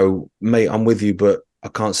 mate, I'm with you, but I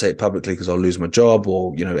can't say it publicly because I'll lose my job,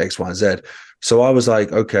 or, X, Y, and Z. So I was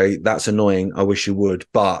like, okay, that's annoying. I wish you would,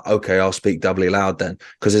 but okay, I'll speak doubly loud then,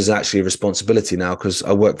 because there's actually a responsibility now, because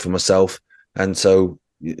I work for myself, and so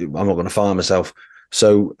I'm not going to fire myself.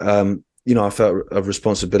 So, I felt a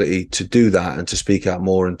responsibility to do that and to speak out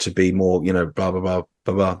more and to be more, blah, blah, blah,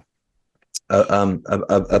 blah, blah,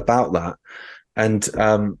 about that. And,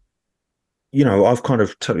 I've kind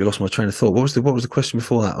of totally lost my train of thought. What was the question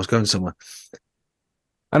before that? I was going somewhere.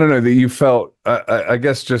 I don't know, that you felt, I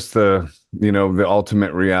guess, just the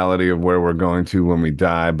ultimate reality of where we're going to when we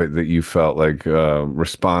die, but that you felt like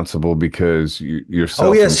responsible because you're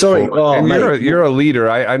Oh yeah, sorry. Oh, and you're a leader.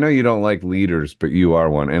 I know you don't like leaders, but you are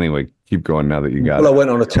one. Anyway, keep going now that you got it. I went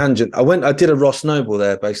on a tangent. I did a Ross Noble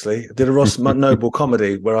there, basically. I did a Ross Noble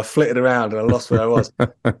comedy where I flitted around and I lost where I was.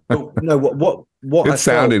 No, what it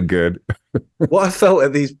sounded good. What I felt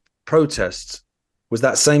at these protests was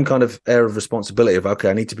that same kind of air of responsibility of, okay,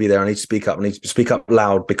 I need to be there, I need to speak up, I need to speak up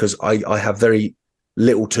loud, because I have very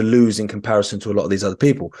little to lose in comparison to a lot of these other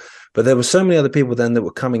people. But there were so many other people then that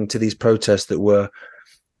were coming to these protests that were,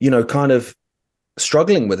 kind of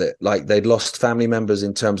struggling with it. Like they'd lost family members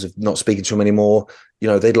in terms of not speaking to them anymore.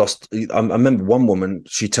 They'd lost, I remember one woman,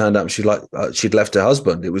 she turned up, she'd left her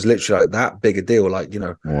husband. It was literally like that big a deal,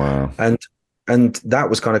 Wow. And that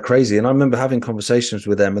was kind of crazy. And I remember having conversations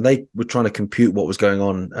with them, and they were trying to compute what was going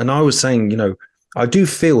on. And I was saying, I do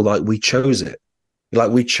feel like we chose it.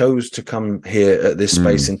 Like we chose to come here at this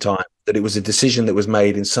space in time, that it was a decision that was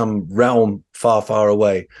made in some realm far, far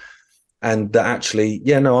away. and that actually,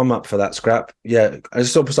 yeah, no, I'm up for that scrap. Yeah,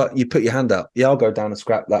 it's almost like you put your hand up. Yeah, I'll go down and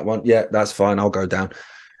scrap that one. Yeah, that's fine. I'll go down.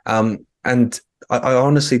 And I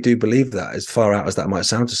honestly do believe that, as far out as that might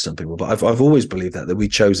sound to some people, but I've always believed that we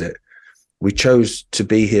chose it. We chose to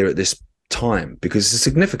be here at this time because it's a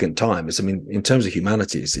significant time. I mean, in terms of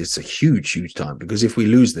humanity, it's a huge, huge time, because if we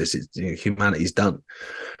lose this, humanity's done.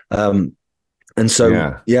 And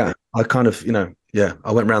so, yeah, I kind of,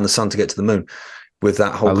 I went around the sun to get to the moon with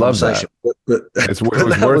that whole conversation. But it was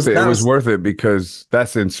worth it. It was worth it because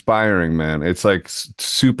that's inspiring, man. It's like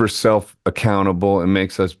super self-accountable. It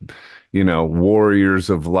makes us, warriors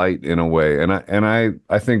of light in a way. And I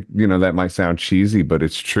think, that might sound cheesy, but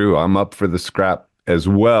it's true. I'm up for the scrap as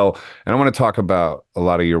well. And I want to talk about a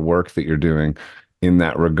lot of your work that you're doing in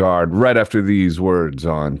that regard right after these words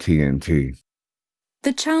on TNT.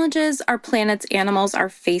 The challenges our planet's animals are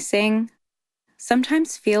facing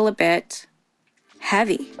sometimes feel a bit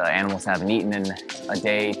heavy. The animals haven't eaten in a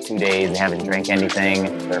day, 2 days. They haven't drank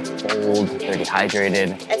anything. They're cold. They're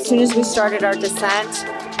dehydrated. As soon as we started our descent,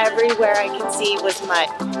 everywhere I could see was mud.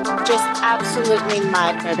 Just absolutely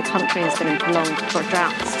mud. The country has been in prolonged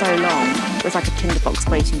drought for so long. It was like a tinderbox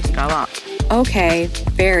waiting to go up. Okay,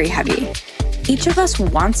 very heavy. Each of us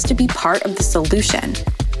wants to be part of the solution,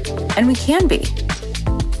 and we can be.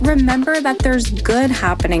 Remember that there's good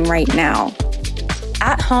happening right now.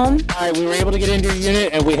 At home. All right, we were able to get into your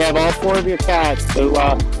unit, and we have all 4 of your cats. So,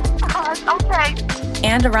 okay.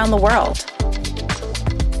 And around the world.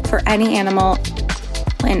 For any animal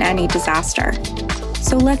in any disaster.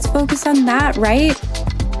 So let's focus on that, right?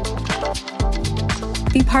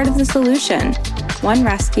 Be part of the solution, one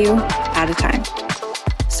rescue at a time.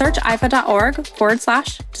 Search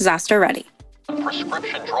ifa.org/disaster ready.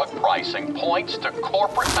 Prescription drug pricing points to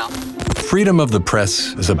corporate Freedom of the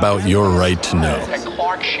press is about your right to know.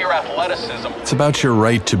 It's about your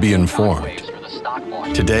right to be informed.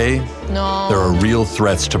 Today, there are real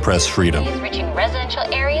threats to press freedom. Reaching residential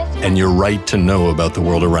areas. And your right to know about the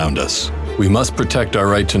world around us. We must protect our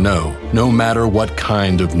right to know, no matter what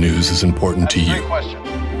kind of news is important to you.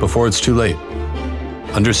 Before it's too late.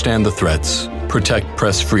 Understand the threats.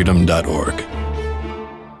 ProtectPressFreedom.org.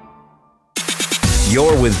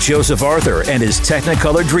 You're with Joseph Arthur and his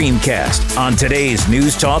Technicolor Dreamcast on today's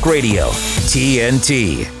News Talk Radio,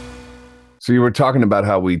 TNT. So you were talking about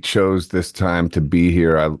how we chose this time to be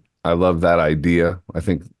here. I love that idea. I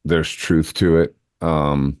think there's truth to it.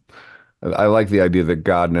 I like the idea that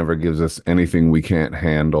God never gives us anything we can't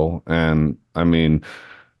handle. And I mean,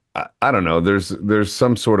 I don't know, there's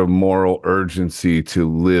some sort of moral urgency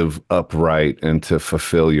to live upright and to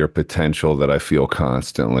fulfill your potential that I feel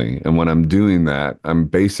constantly. And when I'm doing that, I'm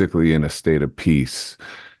basically in a state of peace.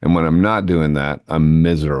 And when I'm not doing that, I'm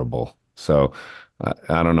miserable. So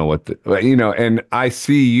I don't know what, and I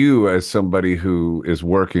see you as somebody who is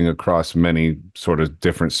working across many sort of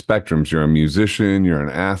different spectrums. You're a musician, you're an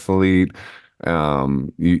athlete,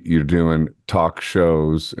 you're doing talk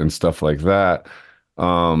shows and stuff like that.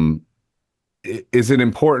 Is it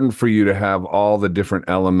important for you to have all the different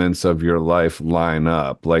elements of your life line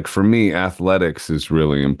up? Like for me, athletics is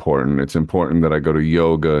really important. It's important that I go to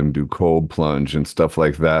yoga and do cold plunge and stuff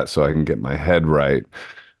like that so I can get my head right,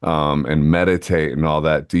 and meditate and all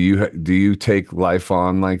that. Do you take life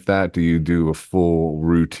on like that? Do you do a full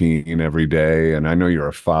routine every day? And I know you're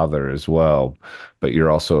a father as well, but you're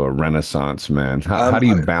also a Renaissance man. How do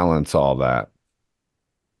you balance all that?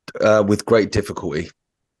 With great difficulty,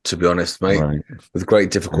 to be honest, mate. Right. With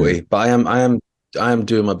great difficulty, but I am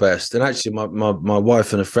doing my best. And actually, my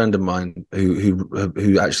wife and a friend of mine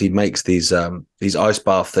who actually makes these ice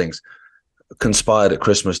bath things conspired at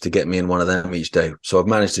Christmas to get me in one of them each day. So I've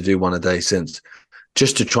managed to do one a day since,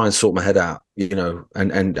 just to try and sort my head out,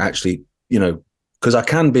 and actually, because I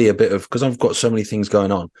can be because I've got so many things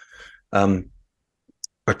going on. I'm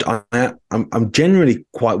generally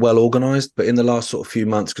quite well organized, but in the last sort of few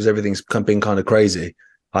months, because everything's been kind of crazy,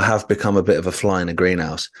 I have become a bit of a fly in a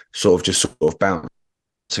greenhouse, sort of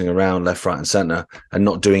bouncing around left, right, and center, and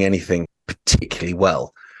not doing anything particularly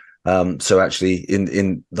well. So actually,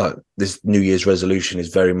 in like this New Year's resolution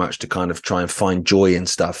is very much to kind of try and find joy in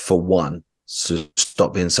stuff for one, so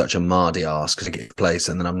stop being such a mardy ass because I get place,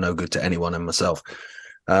 and then I'm no good to anyone and myself,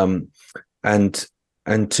 and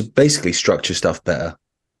to basically structure stuff better.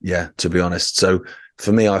 Yeah, to be honest. So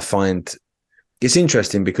for me, I find it's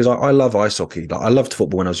interesting because I love ice hockey. Like, I loved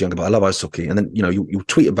football when I was younger, but I love ice hockey. And then, you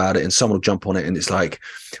tweet about it and someone will jump on it and it's like,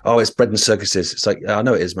 oh, it's bread and circuses. It's like, yeah, I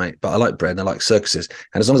know it is, mate, but I like bread and I like circuses.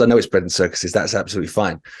 And as long as I know it's bread and circuses, that's absolutely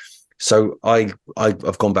fine. So I've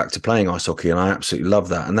gone back to playing ice hockey and I absolutely love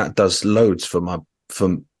that. And that does loads for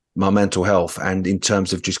my mental health, and in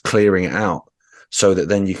terms of just clearing it out, so that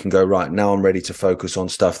then you can go, right, now I'm ready to focus on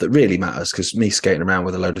stuff that really matters, because me skating around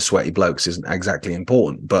with a load of sweaty blokes isn't exactly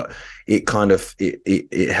important, but it kind of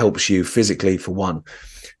it helps you physically, for one.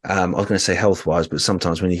 I was going to say health wise, but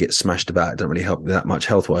sometimes when you get smashed about, it don't really help that much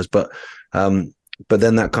health wise, but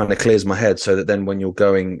then that kind of clears my head, so that then when you're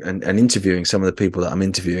going and interviewing some of the people that I'm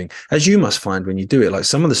interviewing, as you must find when you do it, like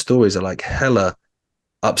some of the stories are like hella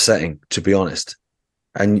upsetting, to be honest.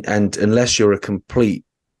 And unless you're a complete,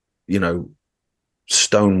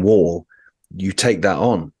 stone wall, you take that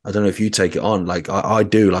on. I don't know if you take it on. Like I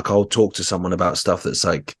do. Like I'll talk to someone about stuff that's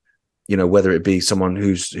like, whether it be someone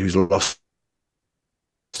who's lost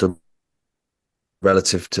a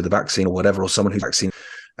relative to the vaccine or whatever, or someone who's vaccine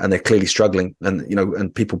and they're clearly struggling, and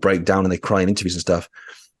and people break down and they cry in interviews and stuff.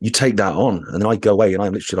 You take that on, and then I go away and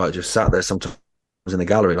I'm literally like just sat there sometimes in the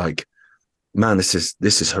gallery, like, man, this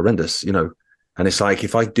is horrendous, And it's like,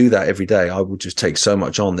 if I do that every day, I will just take so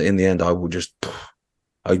much on that in the end I will just,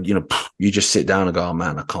 you just sit down and go, oh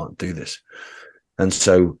man, I can't do this. And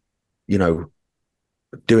so,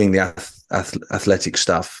 doing the athletic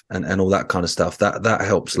stuff and all that kind of stuff, that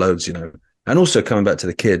helps loads, and also coming back to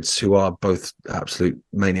the kids, who are both absolute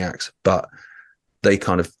maniacs, but they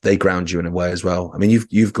ground you in a way as well. I mean,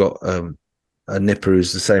 you've got a nipper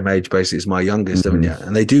who's the same age basically as my youngest, haven't you?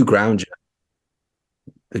 And they do ground you.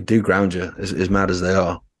 They do ground you, as mad as they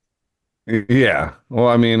are. Yeah. Well,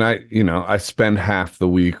 I mean, I spend half the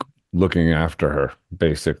week looking after her,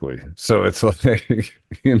 basically. So it's like,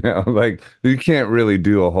 like you can't really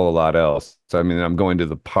do a whole lot else. So, I mean, I'm going to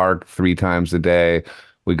the park 3 times a day.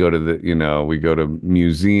 We go to we go to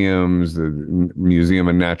museums, the Museum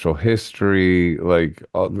of Natural History, like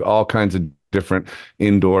all kinds of different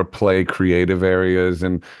indoor play creative areas.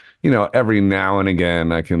 And every now and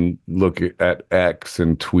again, I can look at X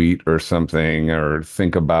and tweet or something, or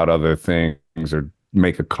think about other things, or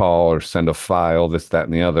make a call or send a file, this, that,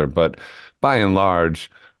 and the other. But by and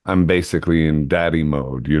large, I'm basically in daddy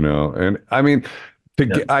mode, And I mean,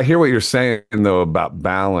 I hear what you're saying, though, about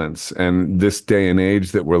balance, and this day and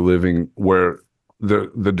age that we're living, where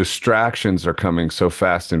the distractions are coming so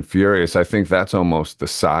fast and furious. I think that's almost the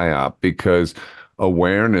psyop, because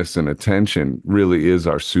awareness and attention really is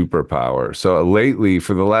our superpower. So lately,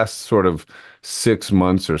 for the last sort of 6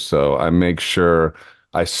 months or so, I make sure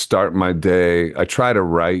I start my day. I try to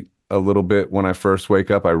write a little bit when I first wake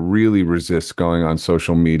up. I really resist going on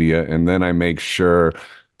social media. And then I make sure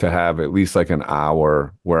to have at least like an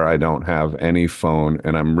hour where I don't have any phone,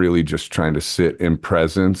 and I'm really just trying to sit in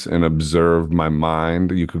presence and observe my mind.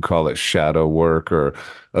 You could call it shadow work, or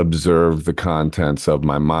observe the contents of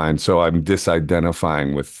my mind. So I'm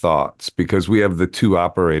disidentifying with thoughts, because we have the 2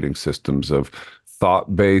 operating systems of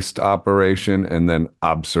thought-based operation and then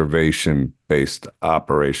observation-based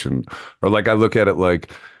operation. Or like I look at it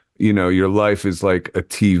like, your life is like a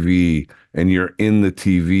TV, and you're in the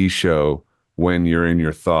TV show when you're in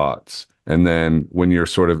your thoughts. And then when you're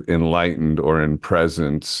sort of enlightened or in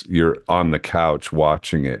presence, you're on the couch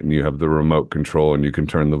watching it, and you have the remote control and you can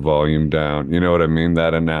turn the volume down. You know what I mean?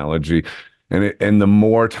 That analogy. And the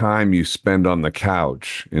more time you spend on the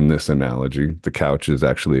couch, in this analogy, the couch is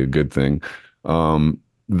actually a good thing.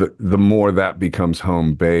 The more that becomes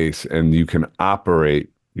home base, and you can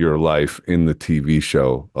operate your life in the TV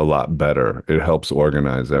show a lot better. It helps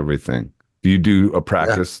organize everything. Do you do a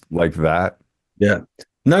practice like that? Yeah.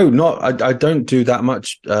 No, I don't do that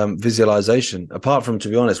much visualization, apart from, to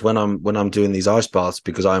be honest, when I'm doing these ice baths,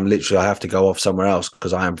 because I have to go off somewhere else,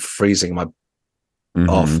 because I am freezing my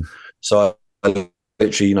off. So I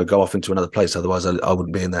literally, go off into another place. Otherwise I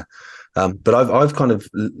wouldn't be in there. But I've kind of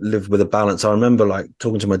lived with a balance. I remember like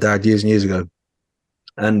talking to my dad years and years ago,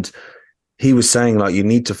 and he was saying, like, you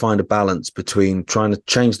need to find a balance between trying to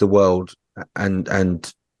change the world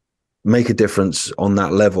and make a difference on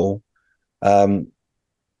that level,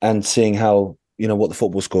 and seeing how, what the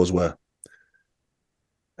football scores were.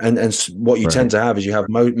 And what you tend to have is you have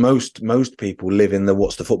most people live in the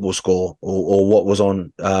what's the football score, or what was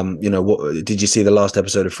on, what did you see the last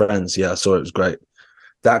episode of Friends? Yeah, I saw it, was great.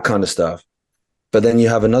 That kind of stuff. But then you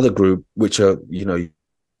have another group, which are, you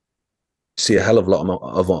see a hell of a lot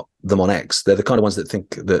of them on X. They're the kind of ones that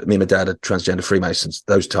think that me and my dad are transgender Freemasons,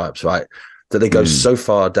 those types, right? That they go so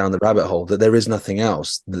far down the rabbit hole that there is nothing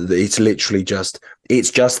else. It's literally just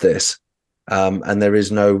this. And there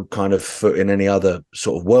is no kind of foot in any other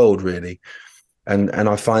sort of world, really. And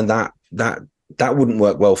I find that wouldn't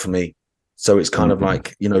work well for me. So it's kind of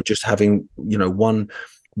like, just having,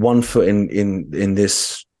 one foot in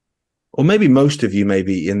this, or maybe most of you may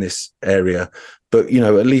be in this area, but,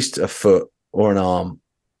 at least a foot or an arm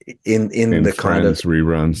in the kind of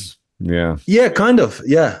reruns. Yeah, kind of.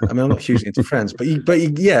 Yeah. I mean, I'm not hugely into Friends, but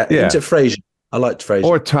yeah, into Frasier. I liked Frasier.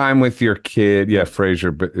 Or time with your kid. Yeah,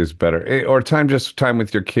 Frasier is better. Or time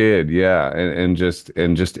with your kid. Yeah, and just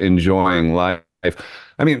enjoying life.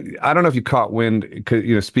 I mean, I don't know if you caught wind,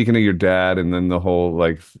 'cause, speaking of your dad, and then the whole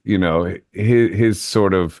his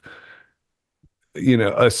sort of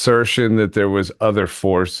assertion that there was other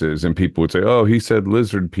forces, and people would say, oh, he said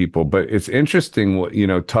lizard people. But it's interesting what,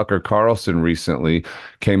 Tucker Carlson recently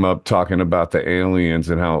came up talking about the aliens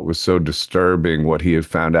and how it was so disturbing what he had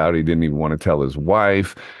found out. He didn't even want to tell his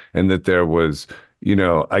wife, and that there was,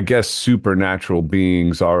 I guess, supernatural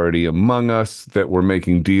beings already among us that were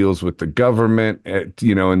making deals with the government,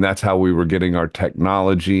 and that's how we were getting our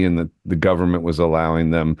technology, and the government was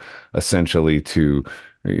allowing them essentially to,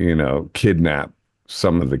 kidnap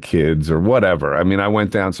some of the kids or whatever. I mean, I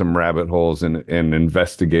went down some rabbit holes and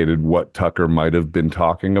investigated what Tucker might have been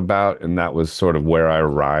talking about, and that was sort of where I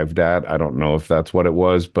arrived at. I don't know if that's what it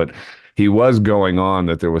was, but he was going on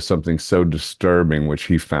that there was something so disturbing, which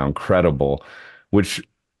he found credible, which,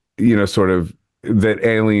 sort of that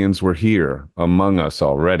aliens were here among us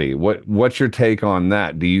already. What's your take on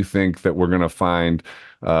that? Do you think that we're going to find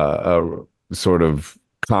a sort of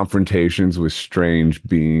confrontations with strange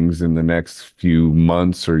beings in the next few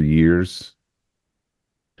months or years?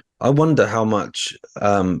 I wonder how much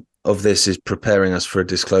of this is preparing us for a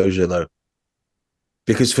disclosure, though.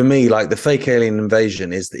 Because for me, like, the fake alien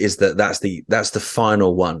invasion that's the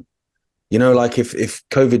final one. Like if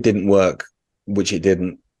COVID didn't work, which it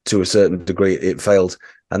didn't to a certain degree, it failed,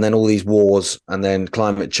 and then all these wars, and then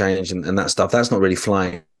climate change and that stuff, that's not really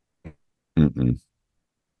flying. Mm-mm.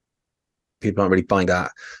 People aren't really buying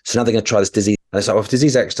that. So now they're going to try this disease. And it's like, well, if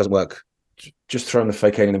disease X doesn't work, just throw in the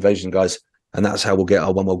fake alien invasion, guys. And that's how we'll get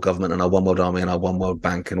our one world government and our one world army and our one world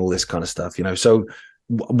bank and all this kind of stuff, So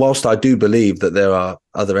whilst I do believe that there are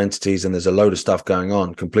other entities and there's a load of stuff going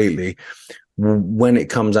on completely, when it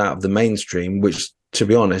comes out of the mainstream, which, to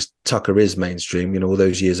be honest, Tucker is mainstream, all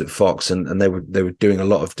those years at Fox, and they were doing a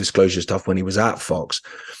lot of disclosure stuff when he was at Fox.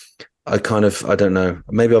 I don't know,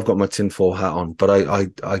 maybe I've got my tinfoil hat on, but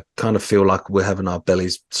I kind of feel like we're having our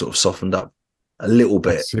bellies sort of softened up a little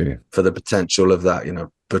bit for the potential of that,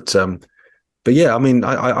 but yeah, I mean,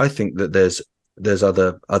 I think that there's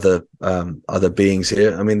other beings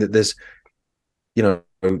here. I mean, that there's,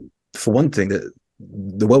 for one thing, that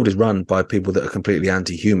the world is run by people that are completely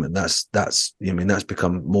anti-human. That's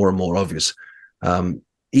become more and more obvious.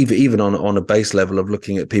 Even on a base level of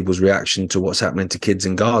looking at people's reaction to what's happening to kids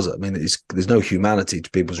in Gaza. I mean, there's no humanity to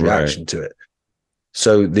people's reaction to it.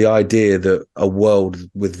 So the idea that a world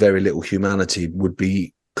with very little humanity would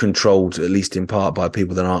be controlled, at least in part, by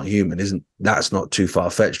people that aren't human, that's not too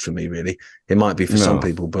far-fetched for me, really. It might be for some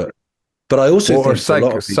people, but I also think a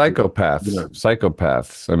lot of people,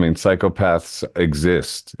 psychopaths. I mean, psychopaths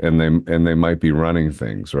exist, and they might be running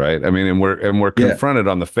things, right? I mean, and we're confronted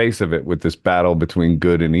on the face of it with this battle between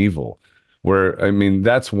good and evil.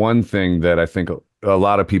 That's one thing that I think a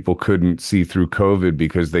lot of people couldn't see through COVID,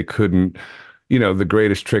 because they couldn't. The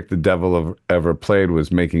greatest trick the devil ever played was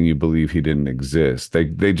making you believe he didn't exist.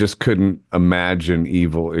 They just couldn't imagine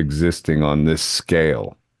evil existing on this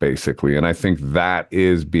scale, basically. And I think that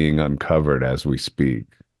is being uncovered as we speak.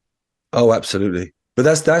 Oh, absolutely. But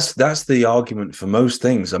that's the argument for most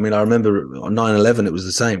things. I mean, I remember on 9/11, it was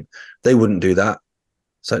the same. They wouldn't do that.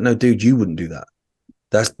 It's like, no, dude, you wouldn't do that.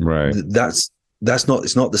 That's right. That's not.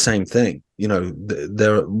 It's not the same thing.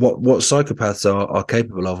 There what psychopaths are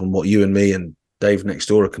capable of, and what you and me and Dave next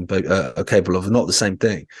door are capable of, not the same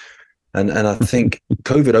thing. And I think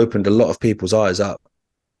COVID opened a lot of people's eyes up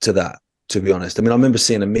to that, to be honest. I mean, I remember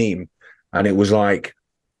seeing a meme, and it was like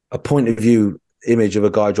a point of view image of a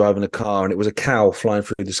guy driving a car, and it was a cow flying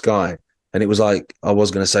through the sky. And it was like, I was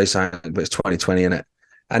going to say something, but it's 2020 in it.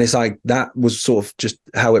 And it's like, that was sort of just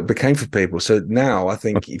how it became for people. So now I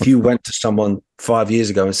think if you went to someone 5 years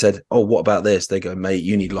ago and said, oh, what about this? They go, mate,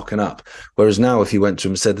 you need locking up. Whereas now, if you went to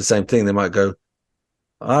them and said the same thing, they might go,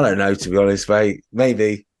 I don't know, to be honest, mate,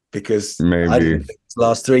 maybe, because I didn't think the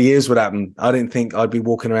last 3 years would happen. I didn't think I'd be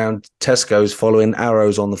walking around Tesco's following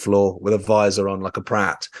arrows on the floor with a visor on like a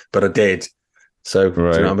Pratt, but I did. So, do you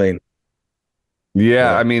know what I mean?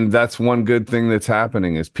 Yeah, I mean, that's one good thing that's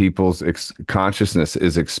happening is people's consciousness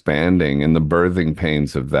is expanding, and the birthing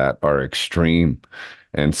pains of that are extreme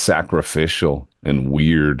and sacrificial and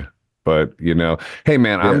weird. But, hey,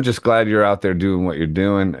 man, I'm just glad you're out there doing what you're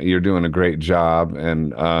doing. You're doing a great job.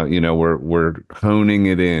 And, we're honing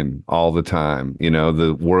it in all the time.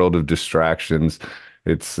 The world of distractions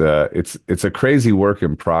it's a crazy work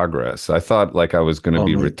in progress. I thought like I was going to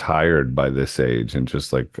be retired by this age and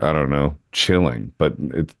just like, I don't know, chilling, but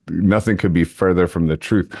nothing could be further from the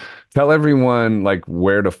truth. Tell everyone like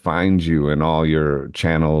where to find you and all your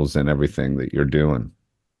channels and everything that you're doing.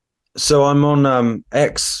 So I'm on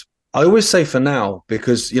X. I always say for now,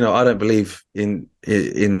 because, I don't believe in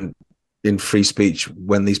free speech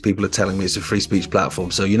when these people are telling me it's a free speech platform.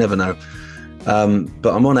 So you never know.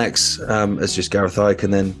 But I'm on X as just Gareth Icke,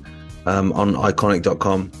 and then on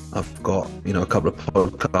iconic.com I've got a couple of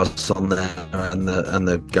podcasts on there, and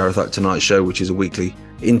the Gareth Icke Tonight Show, which is a weekly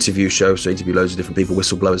interview show, so I interview loads of different people,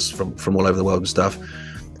 whistleblowers from all over the world and stuff.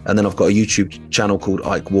 And then I've got a YouTube channel called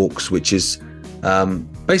Icke Walks, which is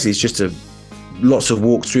basically it's just lots of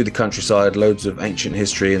walks through the countryside, loads of ancient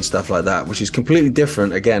history and stuff like that, which is completely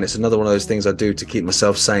different. Again, it's another one of those things I do to keep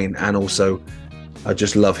myself sane, and also I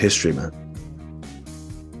just love history, man.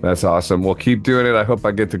 That's awesome. Well, keep doing it. I hope I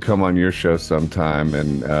get to come on your show sometime,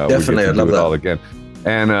 and definitely, I'd love it that all again.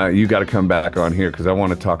 And you got to come back on here because I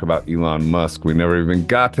want to talk about Elon Musk. We never even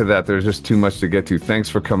got to that. There's just too much to get to. Thanks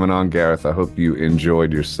for coming on, Gareth. I hope you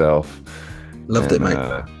enjoyed yourself. Loved it,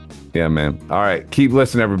 mate. Yeah, man. All right. Keep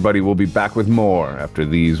listening, everybody. We'll be back with more after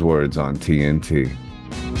these words on TNT.